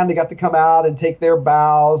 and they kind of got to come out and take their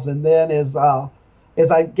bows, and then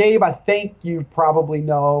Gabe, I think you probably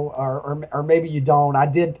know, or maybe you don't.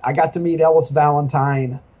 I got to meet Ellis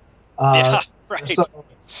Valentine. Right. So,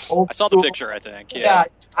 I saw the picture, I think. Yeah,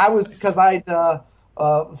 I was, because I'd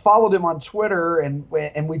followed him on Twitter, and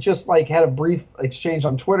we just like had a brief exchange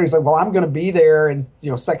on Twitter. He's like, "Well, I'm going to be there in, you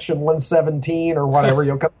know, section 117 or whatever.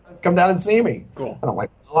 You'll come down and see me." Cool. And I'm like,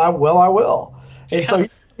 "Well, I will." And so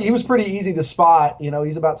he was pretty easy to spot. You know,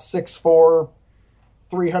 he's about 6'4",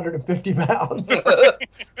 350 pounds.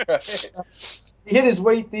 Right. He hit his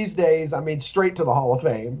weight these days, I mean, straight to the Hall of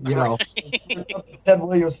Fame, you know. Ted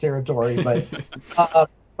Williams territory, but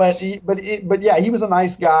yeah, he was a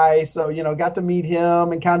nice guy, so, you know, got to meet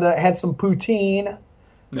him and kind of had some poutine,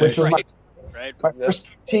 which was my first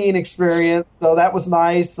poutine experience, so that was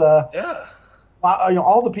nice. You know,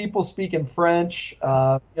 all the people speak in French. You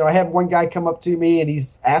know, I had one guy come up to me and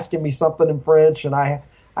he's asking me something in French, and I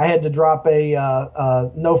had to drop a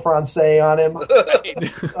no français on him.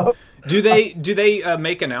 Do they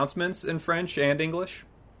make announcements in French and English?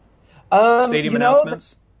 Stadium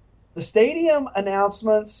announcements? The stadium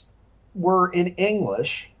announcements were in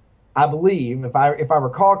English, I believe, if I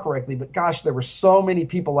recall correctly. But gosh, there were so many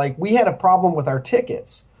people. Like, we had a problem with our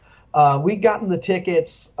tickets We'd gotten the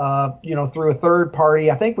tickets, through a third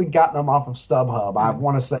party. I think we'd gotten them off of StubHub. I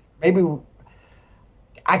want to say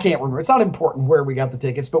I can't remember. It's not important where we got the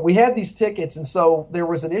tickets, but we had these tickets, and so there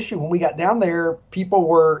was an issue when we got down there. People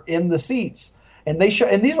were in the seats, and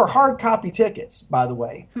and these were hard copy tickets, by the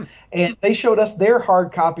way. And they showed us their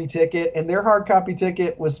hard copy ticket, and their hard copy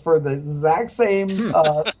ticket was for the exact same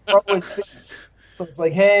row and seat. So it's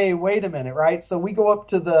like, hey, wait a minute, right? So we go up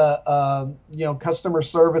to the customer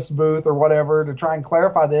service booth or whatever to try and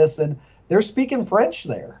clarify this, and they're speaking French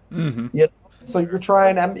there. Mm-hmm. So you're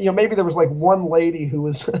trying, maybe there was like one lady who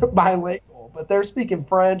was bilingual, but they're speaking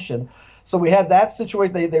French. And so we had that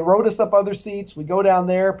situation. They wrote us up other seats. We go down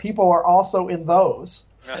there. People are also in those.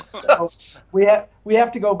 So we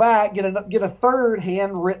have to go back, get a third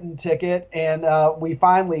handwritten ticket. And we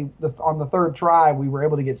finally, on the third try, we were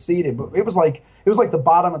able to get seated. But it was like the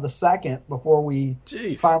bottom of the second before we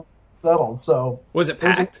finally settled. So was it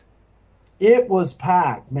packed? It was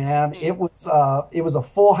packed, man. It was a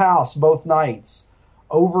full house both nights,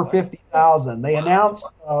 over 50,000. They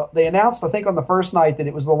announced I think on the first night that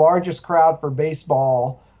it was the largest crowd for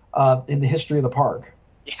baseball in the history of the park.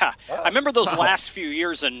 Yeah, I remember those last few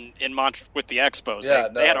years in with the Expos.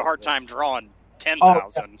 They had a hard time drawing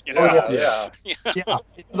 10,000. Yeah. It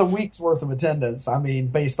was a week's worth of attendance. I mean,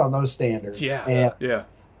 based on those standards.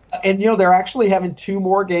 And they're actually having 2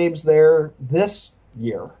 more games there this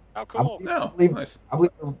year. Oh, cool! I believe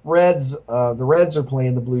the Reds are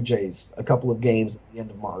playing the Blue Jays a couple of games at the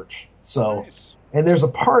end of March. So, and there's a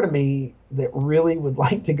part of me that really would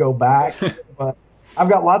like to go back, but I've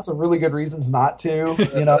got lots of really good reasons not to.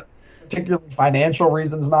 Particularly financial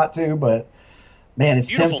reasons not to. But man, it's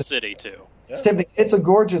beautiful tempting. City too. It's tempting. It's a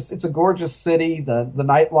gorgeous city. The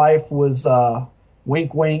nightlife was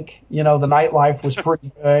wink wink. The nightlife was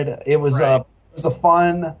pretty good. It was It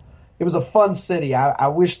was a fun city. I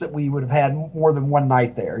wish that we would have had more than one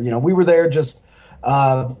night there. We were there just,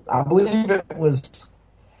 I believe it was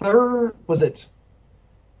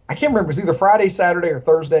I can't remember. It was either Friday, Saturday, or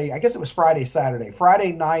Thursday. I guess it was Friday, Saturday.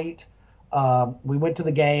 Friday night, we went to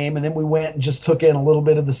the game, and then we went and just took in a little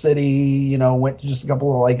bit of the city, went to just a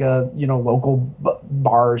couple of local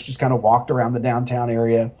bars, just kind of walked around the downtown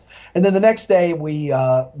area. And then the next day we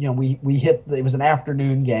hit, it was an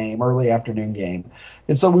afternoon game, early afternoon game.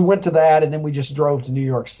 And so we went to that, and then we just drove to New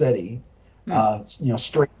York City,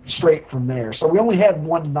 straight from there. So we only had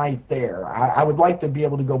one night there. I would like to be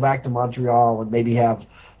able to go back to Montreal and maybe have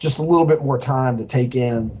just a little bit more time to take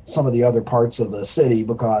in some of the other parts of the city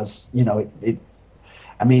because, it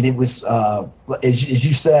was, as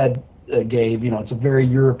you said, Gabe, it's a very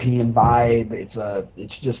European vibe.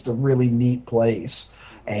 It's just a really neat place.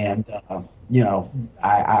 And,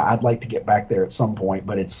 I'd like to get back there at some point,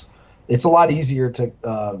 but it's a lot easier to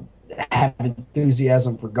have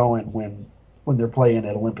enthusiasm for going when they're playing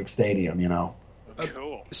at Olympic Stadium,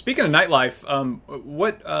 Cool. Speaking of nightlife,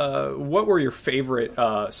 what were your favorite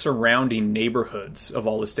surrounding neighborhoods of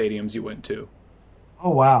all the stadiums you went to?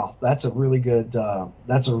 Oh wow, that's a really good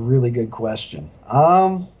question.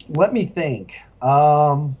 Let me think.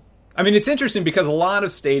 It's interesting because a lot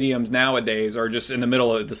of stadiums nowadays are just in the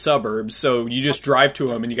middle of the suburbs, so you just drive to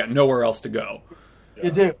them and you got nowhere else to go.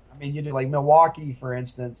 You do. You do, like Milwaukee, for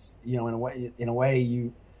instance. In a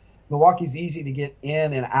way, Milwaukee's easy to get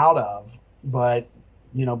in and out of, but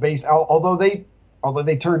although they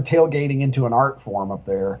turned tailgating into an art form up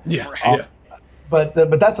there. Yeah. But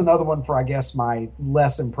that's another one for, I guess, my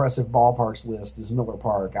less impressive ballparks list is Miller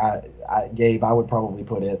Park. Gabe, I would probably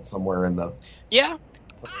put it somewhere in the. Yeah.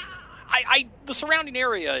 The surrounding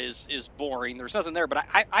area is boring. There's nothing there, but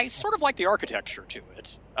I sort of like the architecture to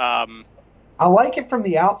it. I like it from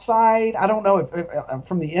the outside. I don't know if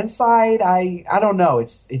from the inside. I don't know.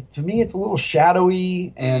 To me it's a little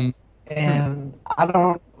shadowy and I don't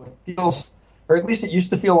know. It feels, or at least it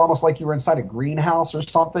used to feel almost like you were inside a greenhouse or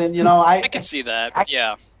something. I can see that.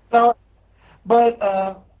 Yeah.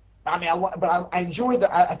 I enjoy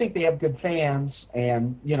I think they have good fans,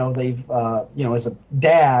 and they've as a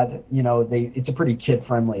dad, it's a pretty kid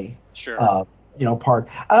friendly. Sure. Park.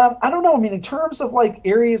 I don't know. In terms of like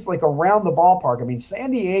areas like around the ballpark,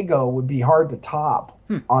 San Diego would be hard to top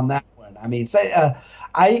on that one.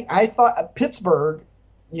 I thought Pittsburgh.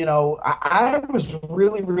 I was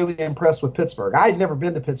really, really impressed with Pittsburgh. I had never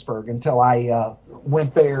been to Pittsburgh until I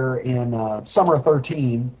went there in summer of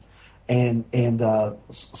 2013. And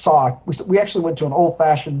saw we actually went to an old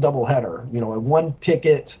fashioned doubleheader, a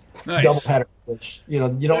 1-ticket doubleheader, which you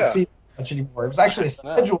don't see much anymore. It was actually a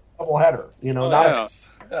scheduled doubleheader,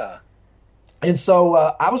 And so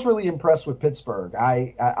I was really impressed with Pittsburgh.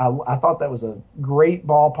 I thought that was a great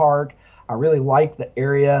ballpark. I really like the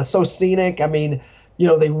area. So scenic. I mean,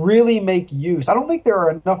 they really make use. I don't think there are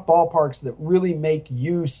enough ballparks that really make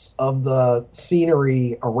use of the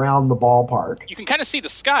scenery around the ballpark. You can kind of see the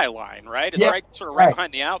skyline, right? It's right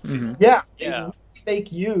behind the outfield. Mm-hmm. Yeah. Really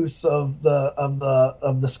make use of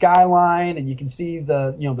the skyline, and you can see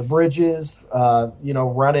the the bridges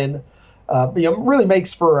running. Really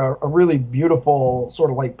makes for a really beautiful sort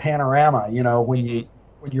of like panorama. When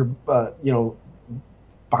you're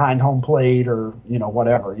behind home plate or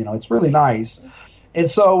whatever. It's really nice. And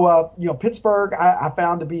so, Pittsburgh, I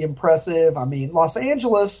found to be impressive. I mean, Los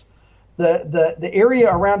Angeles, the area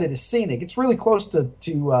around it is scenic. It's really close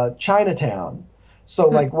to Chinatown. So,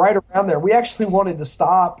 like, right around there, we actually wanted to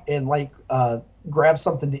stop and, like, grab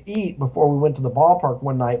something to eat before we went to the ballpark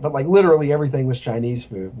one night. But, like, literally everything was Chinese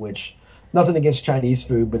food, which, nothing against Chinese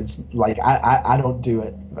food, but it's, like, I don't do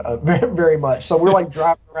it very, very much. So we're, like,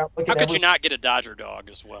 driving around looking at How could you not get a Dodger dog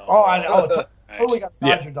as well? Oh, I know. Totally got a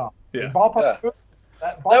Dodger dog. Yeah. Ballpark food.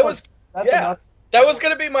 That was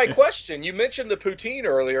going to be my question. You mentioned the poutine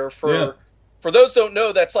earlier. For those who don't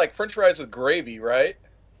know, that's like French fries with gravy, right?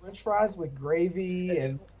 French fries with gravy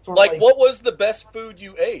and sort of like what was the best food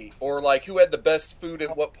you ate, or like who had the best food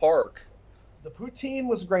at what park? The poutine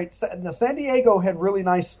was great. San Diego had really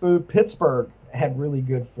nice food. Pittsburgh had really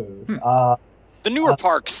good food. The newer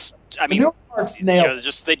parks, I mean,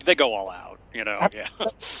 they go all out.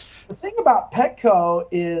 The thing about Petco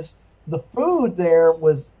is the food there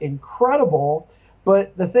was incredible,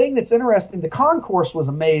 but the thing that's interesting, the concourse was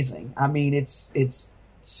amazing. I mean, it's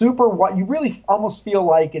super. What you really almost feel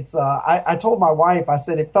like it's. I told my wife, I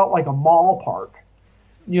said it felt like a mall park,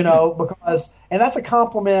 because, and that's a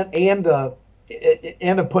compliment and a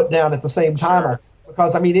put down at the same time. Sure.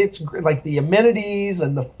 Because, I mean, it's like the amenities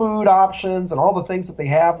and the food options and all the things that they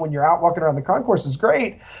have when you're out walking around the concourse is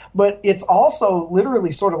great. But it's also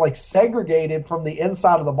literally sort of like segregated from the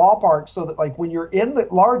inside of the ballpark so that, like, when you're in the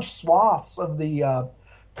large swaths of the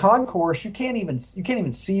concourse, you can't even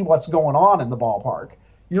see what's going on in the ballpark.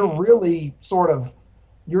 You're really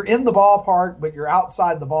you're in the ballpark, but you're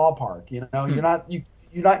outside the ballpark. You're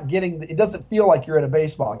not getting. It doesn't feel like you're at a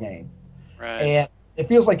baseball game. Right. And it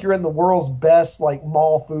feels like you're in the world's best, like,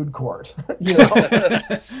 mall food court.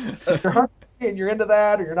 If you're hungry and you're into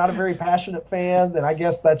that, or you're not a very passionate fan, then I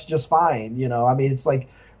guess that's just fine. I mean, it's like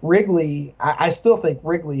Wrigley. I still think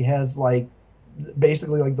Wrigley has, like,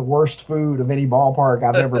 basically like the worst food of any ballpark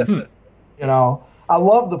I've ever. I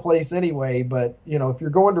love the place anyway, but if you're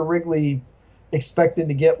going to Wrigley expecting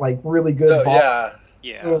to get like really good,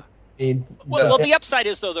 food, Well, the upside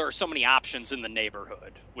is, though, there are so many options in the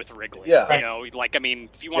neighborhood with Wrigley. Yeah. Like, I mean,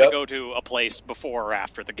 if you want to go to a place before or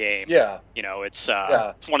after the game, it's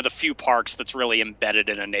one of the few parks that's really embedded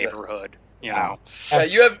in a neighborhood. You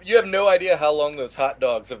have no idea how long those hot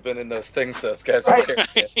dogs have been in those things those guys are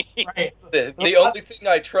carrying. Right. The only thing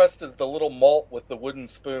I trust is the little malt with the wooden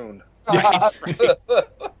spoon. Those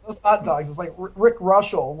hot dogs. It's like Rick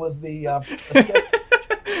Russell was the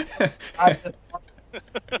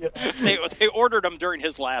they ordered them during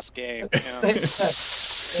his last game.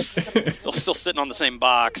 Still sitting on the same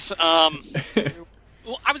box.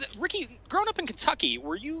 Ricky, growing up in Kentucky,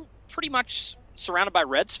 were you pretty much surrounded by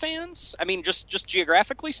Reds fans? I mean, just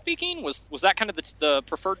geographically speaking, was that kind of the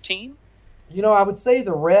preferred team? I would say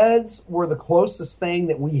the Reds were the closest thing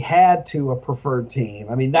that we had to a preferred team.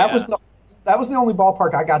 I mean, that was the only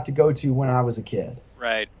ballpark I got to go to when I was a kid.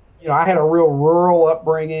 Right. I had a real rural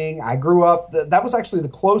upbringing. I grew up. That was actually the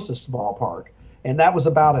closest ballpark, and that was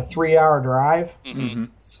about a 3-hour drive. Mm-hmm.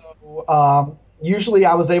 So usually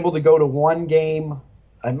I was able to go to one game.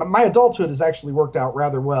 My adulthood has actually worked out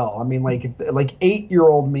rather well. I mean, like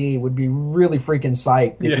 8-year-old me would be really freaking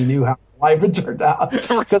psyched if he knew how life had turned out.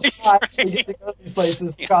 Because I actually get to go to these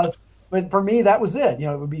places. But for me, that was it.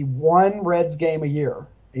 It would be one Reds game a year.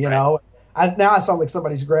 Now I sound like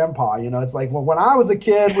somebody's grandpa. It's like, well, when I was a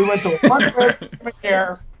kid, we went to one Reds game a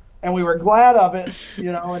year, and we were glad of it.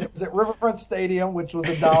 And it was at Riverfront Stadium, which was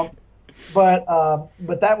a dump. But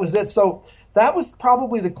that was it. So that was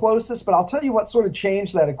probably the closest, but I'll tell you what sort of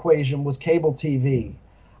changed that equation was cable TV.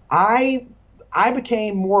 I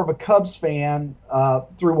became more of a Cubs fan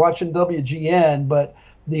through watching WGN, but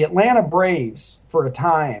the Atlanta Braves for a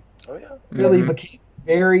time really became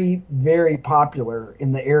very, very popular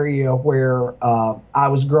in the area where I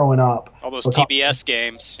was growing up. All those TBS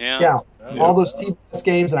games, all those TBS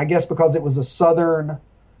games, and I guess because it was a southern,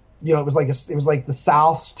 it was like the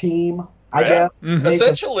South's team. I guess. Mm-hmm.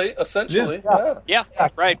 Essentially, yeah,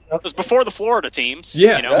 right. It was before the Florida teams.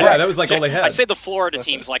 Yeah, that was like all they had. I say the Florida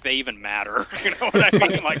teams like they even matter. You know what I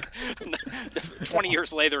mean? Like 20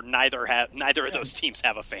 years later, neither of those teams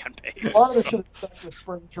have a fan base. Florida should have stuck with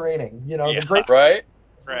spring training.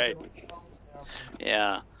 Right.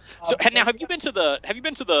 Yeah. So now, have you been to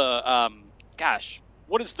the? Gosh,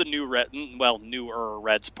 what is the newer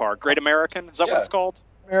Reds Park? Great American? Is that what it's called?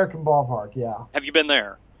 American Ballpark. Yeah. Have you been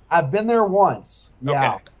there? I've been there once.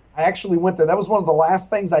 Yeah. Okay. I actually went there. That was one of the last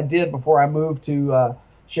things I did before I moved to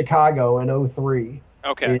Chicago in 2003.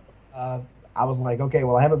 Okay. I was like, okay,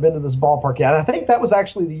 well, I haven't been to this ballpark yet. And I think that was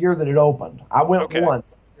actually the year that it opened. I went once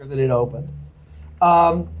the year that it opened.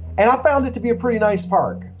 And I found it to be a pretty nice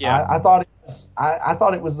park. Yeah. I thought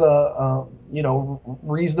it was a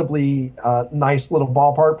reasonably nice little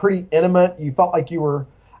ballpark, pretty intimate. You felt like you were.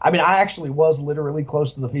 I mean, I actually was literally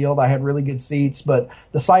close to the field. I had really good seats, but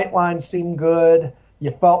the sight lines seemed good. You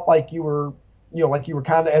felt like you were,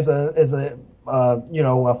 kind of as a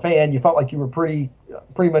fan. You felt like you were pretty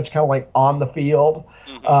much kind of like on the field,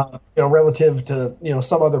 relative to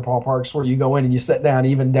some other ballparks where you go in and you sit down,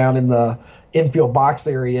 even down in the infield box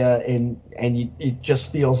area, and it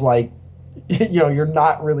just feels like you're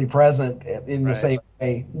not really present in the same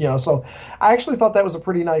way. So I actually thought that was a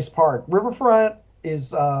pretty nice park. Riverfront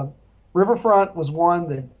was one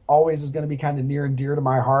that always is going to be kind of near and dear to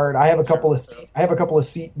my heart. I have a couple of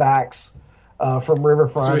seat backs from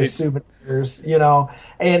Riverfront as souvenirs,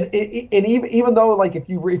 and even though, like, if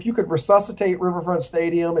you could resuscitate Riverfront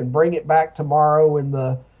Stadium and bring it back tomorrow in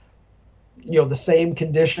the same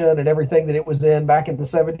condition and everything that it was in back in the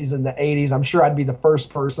 70s and the 80s, I'm sure I'd be the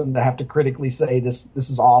first person to have to critically say this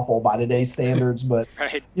is awful by today's standards. But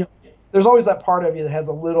there's always that part of you that has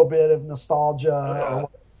a little bit of nostalgia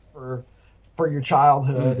for your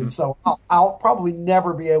childhood, and so I'll probably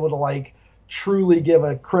never be able to like truly give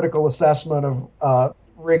a critical assessment of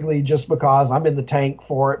Wrigley just because I'm in the tank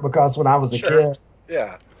for it. Because when I was a kid,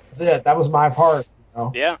 that was my part.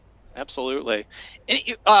 Yeah, absolutely. And,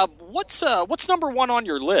 what's number one on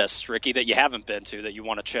your list, Ricky, that you haven't been to that you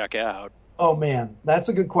want to check out? Oh man, that's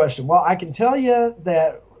a good question. Well, I can tell you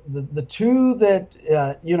that the two that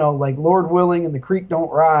like Lord willing and the creek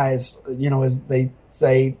don't rise, as they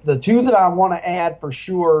say, the two that I want to add for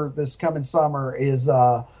sure this coming summer is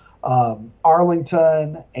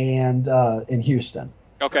Arlington and Houston.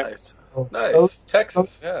 Okay. Nice.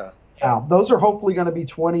 Texas, Yeah, those are hopefully going to be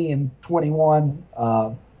 20 and 21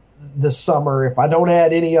 this summer. If I don't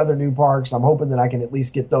add any other new parks, I'm hoping that I can at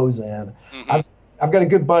least get those in. I've got a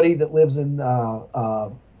good buddy that lives in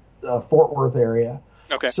Fort Worth area.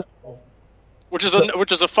 Okay. So, which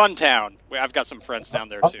is a fun town. I've got some friends down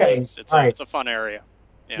there too. Okay. It's a fun area.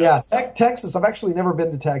 Yeah, Texas. I've actually never been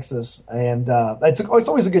to Texas, and it's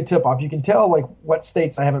always a good tip-off. You can tell like what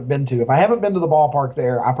states I haven't been to. If I haven't been to the ballpark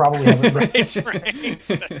there, I probably haven't been.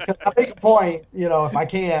 Right. I make a point, if I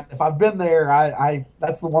can. If I've been there, I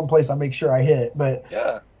that's the one place I make sure I hit. But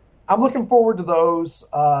I'm looking forward to those.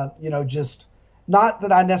 Just not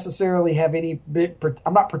that I necessarily have any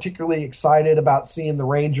I'm not particularly excited about seeing the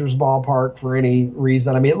Rangers ballpark for any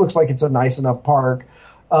reason. I mean, it looks like it's a nice enough park.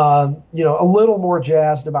 A little more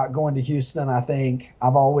jazzed about going to Houston, I think.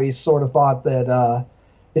 I've always sort of thought that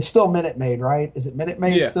it's still Minute Maid, right? Is it Minute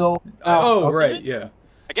Maid still? Right, yeah.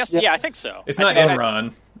 I guess, I think so. It's not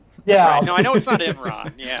Enron. Yeah. Right. No, I know it's not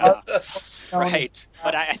Enron, right.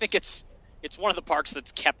 But I think it's one of the parks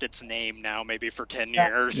that's kept its name now maybe for 10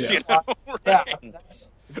 years, Right.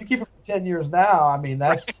 If you keep it for 10 years now, I mean,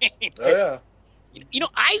 that's... Right. Yeah.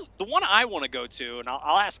 The one I want to go to, and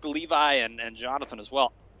I'll ask Levi and Jonathan as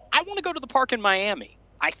well, I want to go to the park in Miami.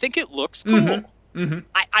 I think it looks cool.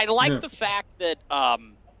 I like the fact that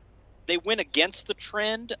they went against the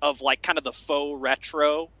trend of like kind of the faux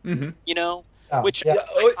retro, which I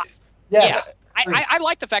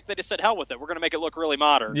like the fact that they said, hell with it. We're going to make it look really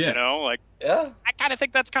modern, I kind of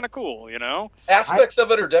think that's kind of cool, Aspects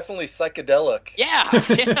of it are definitely psychedelic. Yeah,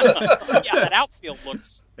 that outfield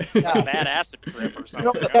looks like a bad acid trip or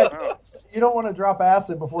something. You don't want to drop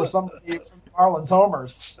acid before somebody Marlins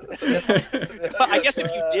homers. I guess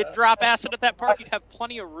if you did drop acid at that park, you'd have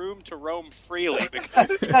plenty of room to roam freely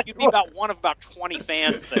because you'd be about one of about 20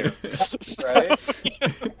 fans there. Right?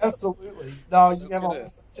 Absolutely. No, you have a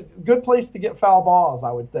good place to get foul balls,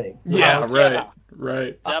 I would think.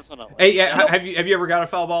 Right. Definitely. Hey, have you ever got a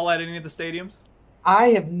foul ball at any of the stadiums? I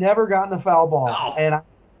have never gotten a foul ball, and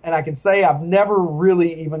I can say I've never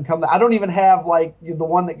really even come. I don't even have like the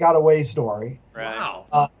one that got away story. Right.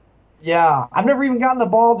 Wow. I've never even gotten a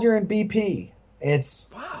ball during BP.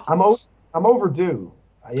 I'm overdue.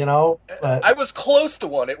 But I was close to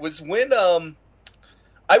one. It was when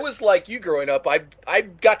I was like you growing up. I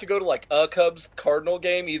got to go to like a Cubs Cardinal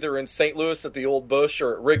game either in St. Louis at the old Busch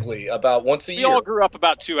or at Wrigley about once a year. We all grew up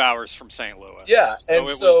about 2 hours from St. Louis. Yeah, so and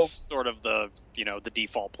it so was sort of the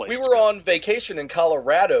default place. We were on vacation in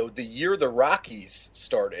Colorado the year the Rockies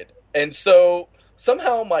started, and so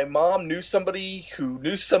somehow my mom knew somebody who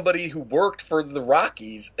worked for the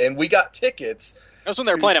Rockies, and we got tickets. That was when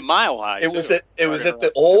they were playing at Mile High. It was at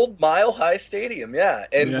the old Mile High Stadium,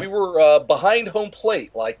 and we were behind home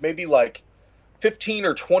plate, maybe 15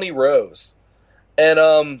 or 20 rows,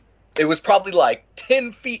 and it was probably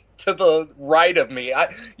 10 feet to the right of me.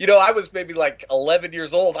 I was maybe 11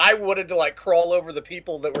 years old. I wanted to crawl over the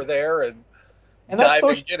people that were there and dive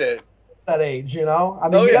and get it. That age, I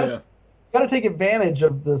mean, you got to take advantage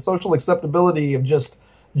of the social acceptability of just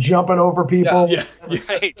jumping over people. Yeah.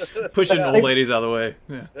 Right. Pushing old ladies out of the way.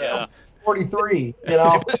 Yeah. 43,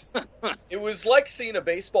 It was like seeing a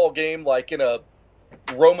baseball game in a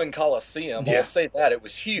Roman Coliseum. Yeah. I'll say that. It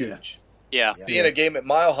was huge. Yeah. Seeing a game at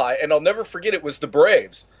Mile High. And I'll never forget, it was the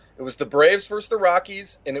Braves. It was the Braves versus the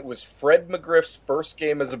Rockies, and it was Fred McGriff's first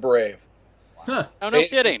game as a Brave. Huh. Oh, no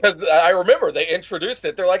kidding. Because I remember they introduced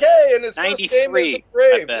it. They're like, hey, in his first game as a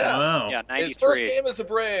Brave. Wow. Yeah, 93. His first game as a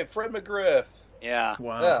Brave, Fred McGriff. Yeah.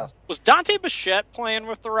 Wow. Yeah. Was Dante Bichette playing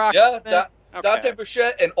with the Rockies? Yeah, then? Okay. Dante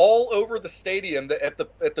Bichette, and all over the stadium, at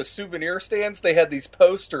the souvenir stands, they had these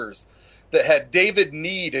posters that had David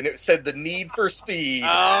Need, and it said the Need for Speed.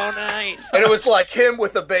 Oh, nice. And it was him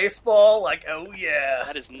with a baseball, oh yeah.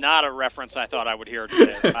 That is not a reference I thought I would hear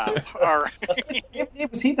today. Wow. All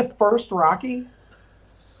right. Was he the first Rocky?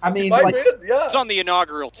 I mean, yeah. It's on the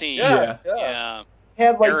inaugural team. Yeah.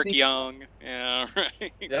 Had Eric Young. Yeah,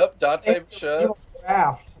 right. Yep, Dante Bichette.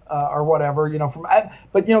 Draft or whatever,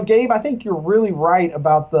 but Gabe, I think you're really right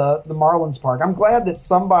about the Marlins Park. I'm glad that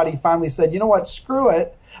somebody finally said, you know what, screw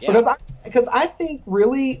it, because I think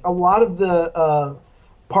really a lot of the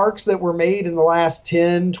parks that were made in the last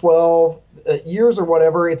 10, 12 years or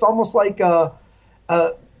whatever, it's almost like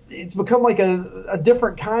it's become like a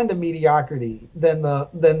different kind of mediocrity than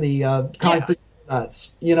the concrete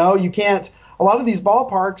nuts. You can't. A lot of these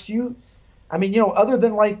ballparks, other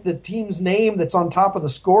than the team's name that's on top of the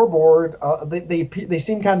scoreboard, they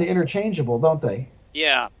seem kind of interchangeable, don't they?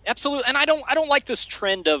 Yeah, absolutely. And I don't like this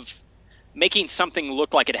trend of making something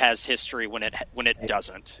look like it has history when it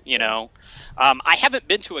doesn't. I haven't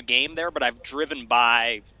been to a game there, but I've driven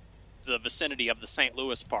by the vicinity of the St.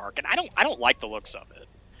 Louis Park, and I don't like the looks of it.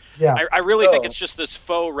 Yeah, I really think it's just this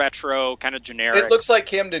faux retro kind of generic. It looks like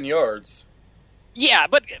Camden Yards. Yeah,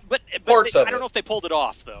 but Parts of I don't know if they pulled it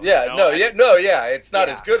off though. Yeah, it's not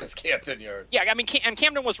as good as Camden Yards. Yeah, I mean, and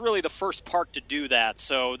Camden was really the first park to do that,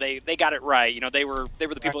 so they got it right. They were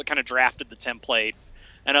the people that kind of drafted the template,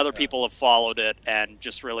 and other people have followed it, and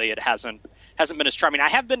just really it hasn't been as charming. I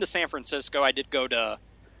have been to San Francisco. I did go to,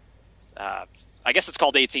 I guess it's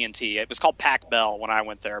called AT&T. It was called Pac Bell when I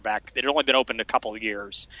went there back. It had only been open a couple of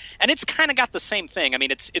years, and it's kind of got the same thing. I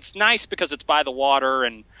mean, it's nice because it's by the water,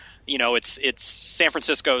 and it's San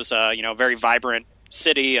Francisco's very vibrant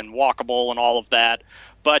city and walkable and all of that,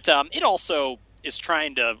 but it also is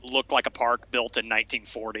trying to look like a park built in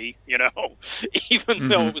 1940, even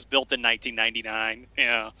though it was built in 1999.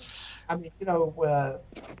 Yeah. I mean,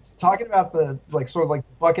 talking about the sort of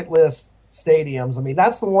bucket list stadiums. I mean,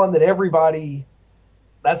 that's the one that everybody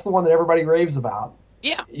raves about.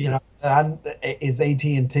 Yeah. Is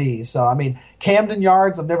AT&T. So I mean, Camden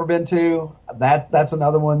Yards I've never been to. That's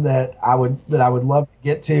another one that I would love to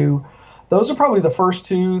get to. Those are probably the first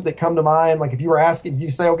two that come to mind. If you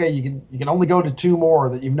say, okay, you can only go to two more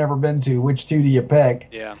that you've never been to, which two do you pick?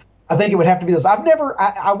 Yeah. I think it would have to be those.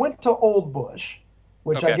 I went to Old Busch,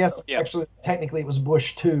 which I guess actually technically it was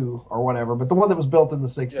Busch 2 or whatever, but the one that was built in the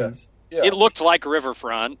 60s. Yeah. It looked like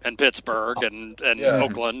Riverfront and Pittsburgh and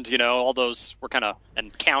Oakland, all those were kind of,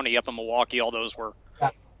 and County up in Milwaukee, all those were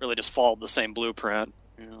really just followed the same blueprint.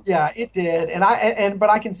 Yeah, it did. But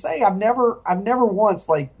I can say I've never once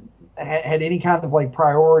had any kind of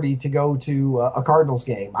priority to go to a Cardinals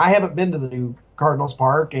game. I haven't been to the new Cardinals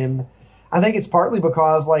Park, and I think it's partly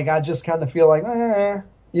because I just kind of feel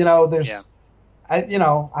there's, I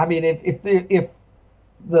mean, if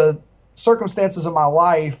the circumstances of my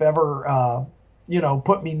life ever,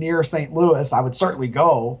 put me near St. Louis, I would certainly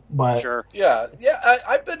go. But sure,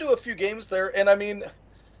 I've been to a few games there, and I mean,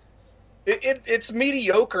 it's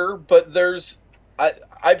mediocre. But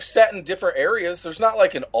I've sat in different areas. There's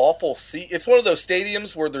not an awful seat. It's one of those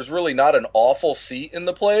stadiums where there's really not an awful seat in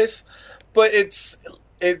the place, but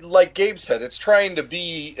like Gabe said, it's trying to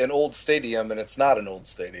be an old stadium, and it's not an old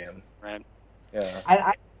stadium. Right.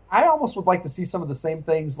 Yeah. I almost would like to see some of the same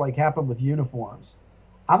things like happen with uniforms.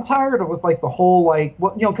 I'm tired of with like the whole like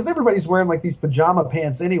because everybody's wearing like these pajama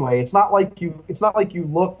pants anyway. It's not like you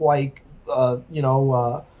look like the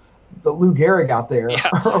Lou Gehrig out there. Yeah,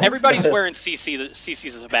 everybody's wearing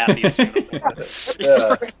CC's Sabathia's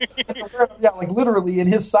uniform. Yeah, like literally in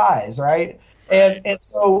his size, right? And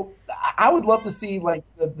so I would love to see like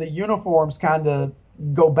the uniforms kind of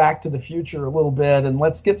go back to the future a little bit, and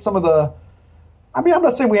let's get some of the. I mean, I'm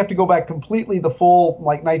not saying we have to go back completely the full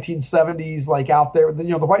like 1970s, like out there. The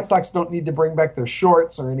White Sox don't need to bring back their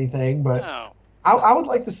shorts or anything, but No. I would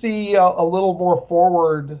like to see a little more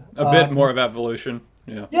forward, a bit more of evolution.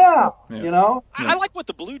 Yeah. I like what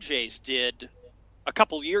the Blue Jays did a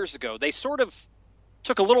couple years ago. They sort of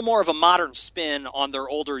took a little more of a modern spin on their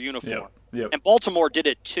older uniform, and Baltimore did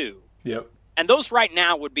it too. Yep. And those right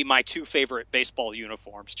now would be my two favorite baseball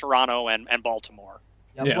uniforms: Toronto and Baltimore.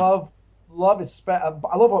 Love it. I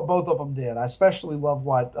love what both of them did. I especially love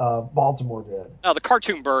what Baltimore did. Oh, the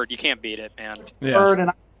cartoon bird, you can't beat it, man. Bird,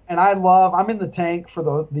 and I'm in the tank for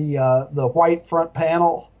the white front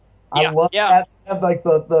panel. I love that. Have like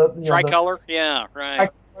the tricolor. Right.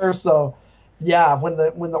 Tricolor, so when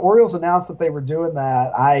the Orioles announced that they were doing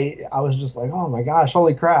that, I was just like, oh my gosh,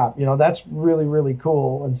 holy crap! That's really, really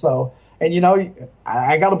cool. And so. And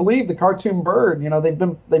I got to believe the cartoon bird.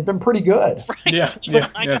 They've been pretty good. Right. Yeah,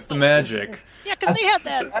 that's the magic. Yeah, because they had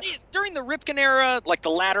that during the Ripken era, like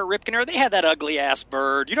the latter Ripken era. They had that ugly ass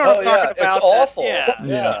bird. You know what I'm talking about? It's awful.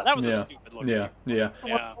 That was a stupid looking. Yeah.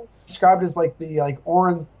 Described as like the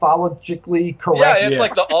ornithologically correct. Yeah, it's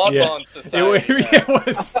like the Audubon Society. It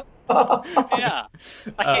was. Yeah.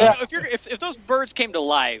 If those birds came to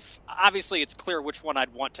life, obviously it's clear which one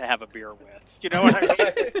I'd want to have a beer with. You know what I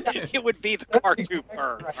mean? It would be the cartoon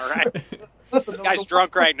bird. All right. Listen, the guy's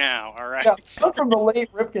drunk right now. All right. Yeah, from the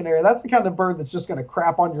late Ripken era, that's the kind of bird that's just going to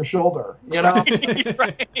crap on your shoulder.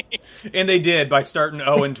 Right. And they did by starting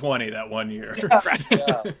 0-20 that one year. Yeah. Right.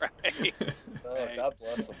 Yeah. Right. Oh, God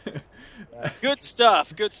bless them. Good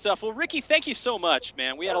stuff. Well, Ricky, thank you so much,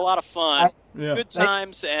 man. We had a lot of fun, good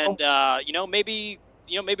times, and maybe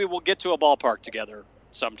we'll get to a ballpark together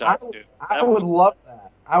sometime soon. I would love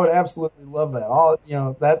that. I would absolutely love that.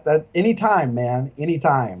 That anytime, man,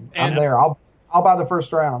 anytime. I'm there. I'll buy the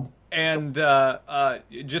first round. And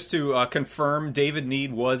just to confirm, David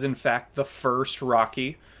Need was in fact the first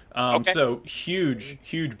Rocky. So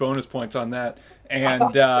huge bonus points on that.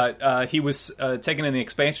 And he was taken in the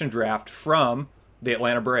expansion draft from the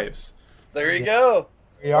Atlanta Braves. There you go.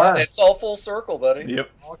 We are. It's all full circle, buddy. Yep.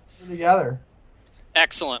 All together.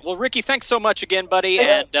 Excellent. Well, Ricky, thanks so much again, buddy.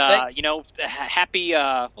 Yes, happy.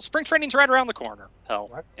 Spring training's right around the corner.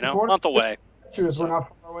 Hell, a month away. We're not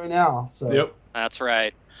far away now. So. Yep. That's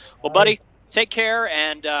right. Well, buddy, take care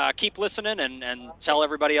and keep listening and tell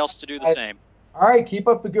everybody else to do the same. All right, keep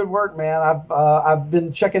up the good work, man. I've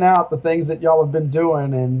been checking out the things that y'all have been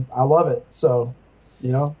doing, and I love it. So,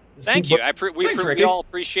 thank you. We all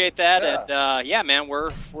appreciate that, and man,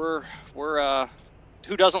 we're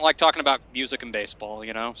who doesn't like talking about music and baseball,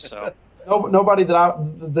 So nobody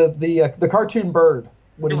that the cartoon bird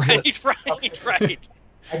would right.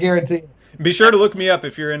 I guarantee. Be sure to look me up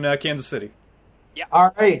if you're in Kansas City. Yeah.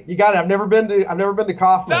 All right, you got it. I've never been to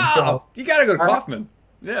Kaufman. No, so. You got to go to Kaufman.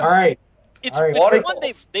 Yeah. All right. It's one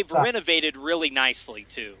they've renovated really nicely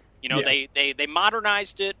too. They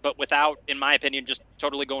modernized it, but without, in my opinion, just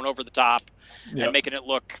totally going over the top and making it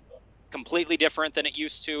look completely different than it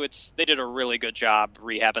used to. They did a really good job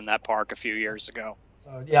rehabbing that park a few years ago.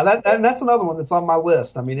 That's another one that's on my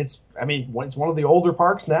list. It's one of the older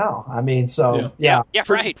parks now.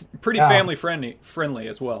 Pretty family friendly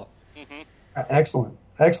as well. Mm-hmm.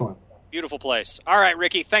 Excellent. Beautiful place. All right,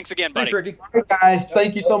 Ricky. Thanks again, buddy. Thanks, Ricky. All right, guys.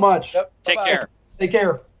 Thank you so much. Yep. Take care. Take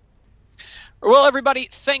care. Well, everybody,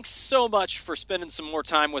 thanks so much for spending some more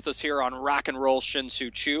time with us here on Rock and Roll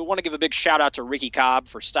Shin-Soo Choo. I want to give a big shout out to Ricky Cobb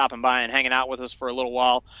for stopping by and hanging out with us for a little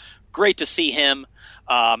while. Great to see him,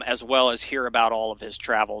 as well as hear about all of his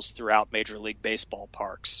travels throughout Major League Baseball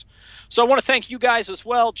parks. So I want to thank you guys as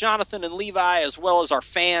well, Jonathan and Levi, as well as our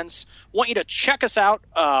fans. I want you to check us out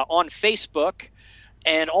on Facebook.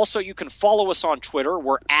 And also, you can follow us on Twitter.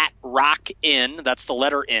 We're at RockIn. That's the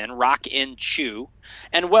letter N, RockIn Chew.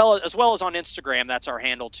 And as well as on Instagram, that's our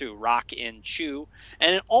handle too, RockIn Chew.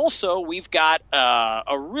 And also, we've got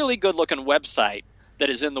a really good-looking website that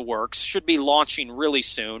is in the works. Should be launching really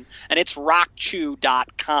soon. And it's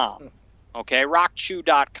rockchew.com. Okay,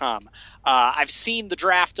 rockchew.com. I've seen the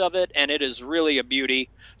draft of it, and it is really a beauty.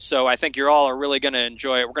 So I think you all are really going to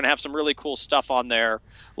enjoy it. We're going to have some really cool stuff on there.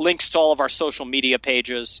 Links to all of our social media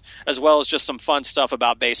pages, as well as just some fun stuff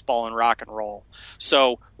about baseball and rock and roll.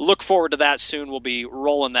 So look forward to that soon. We'll be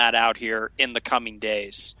rolling that out here in the coming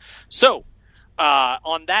days. So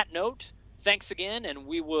on that note, thanks again, and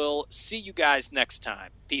we will see you guys next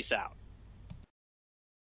time. Peace out.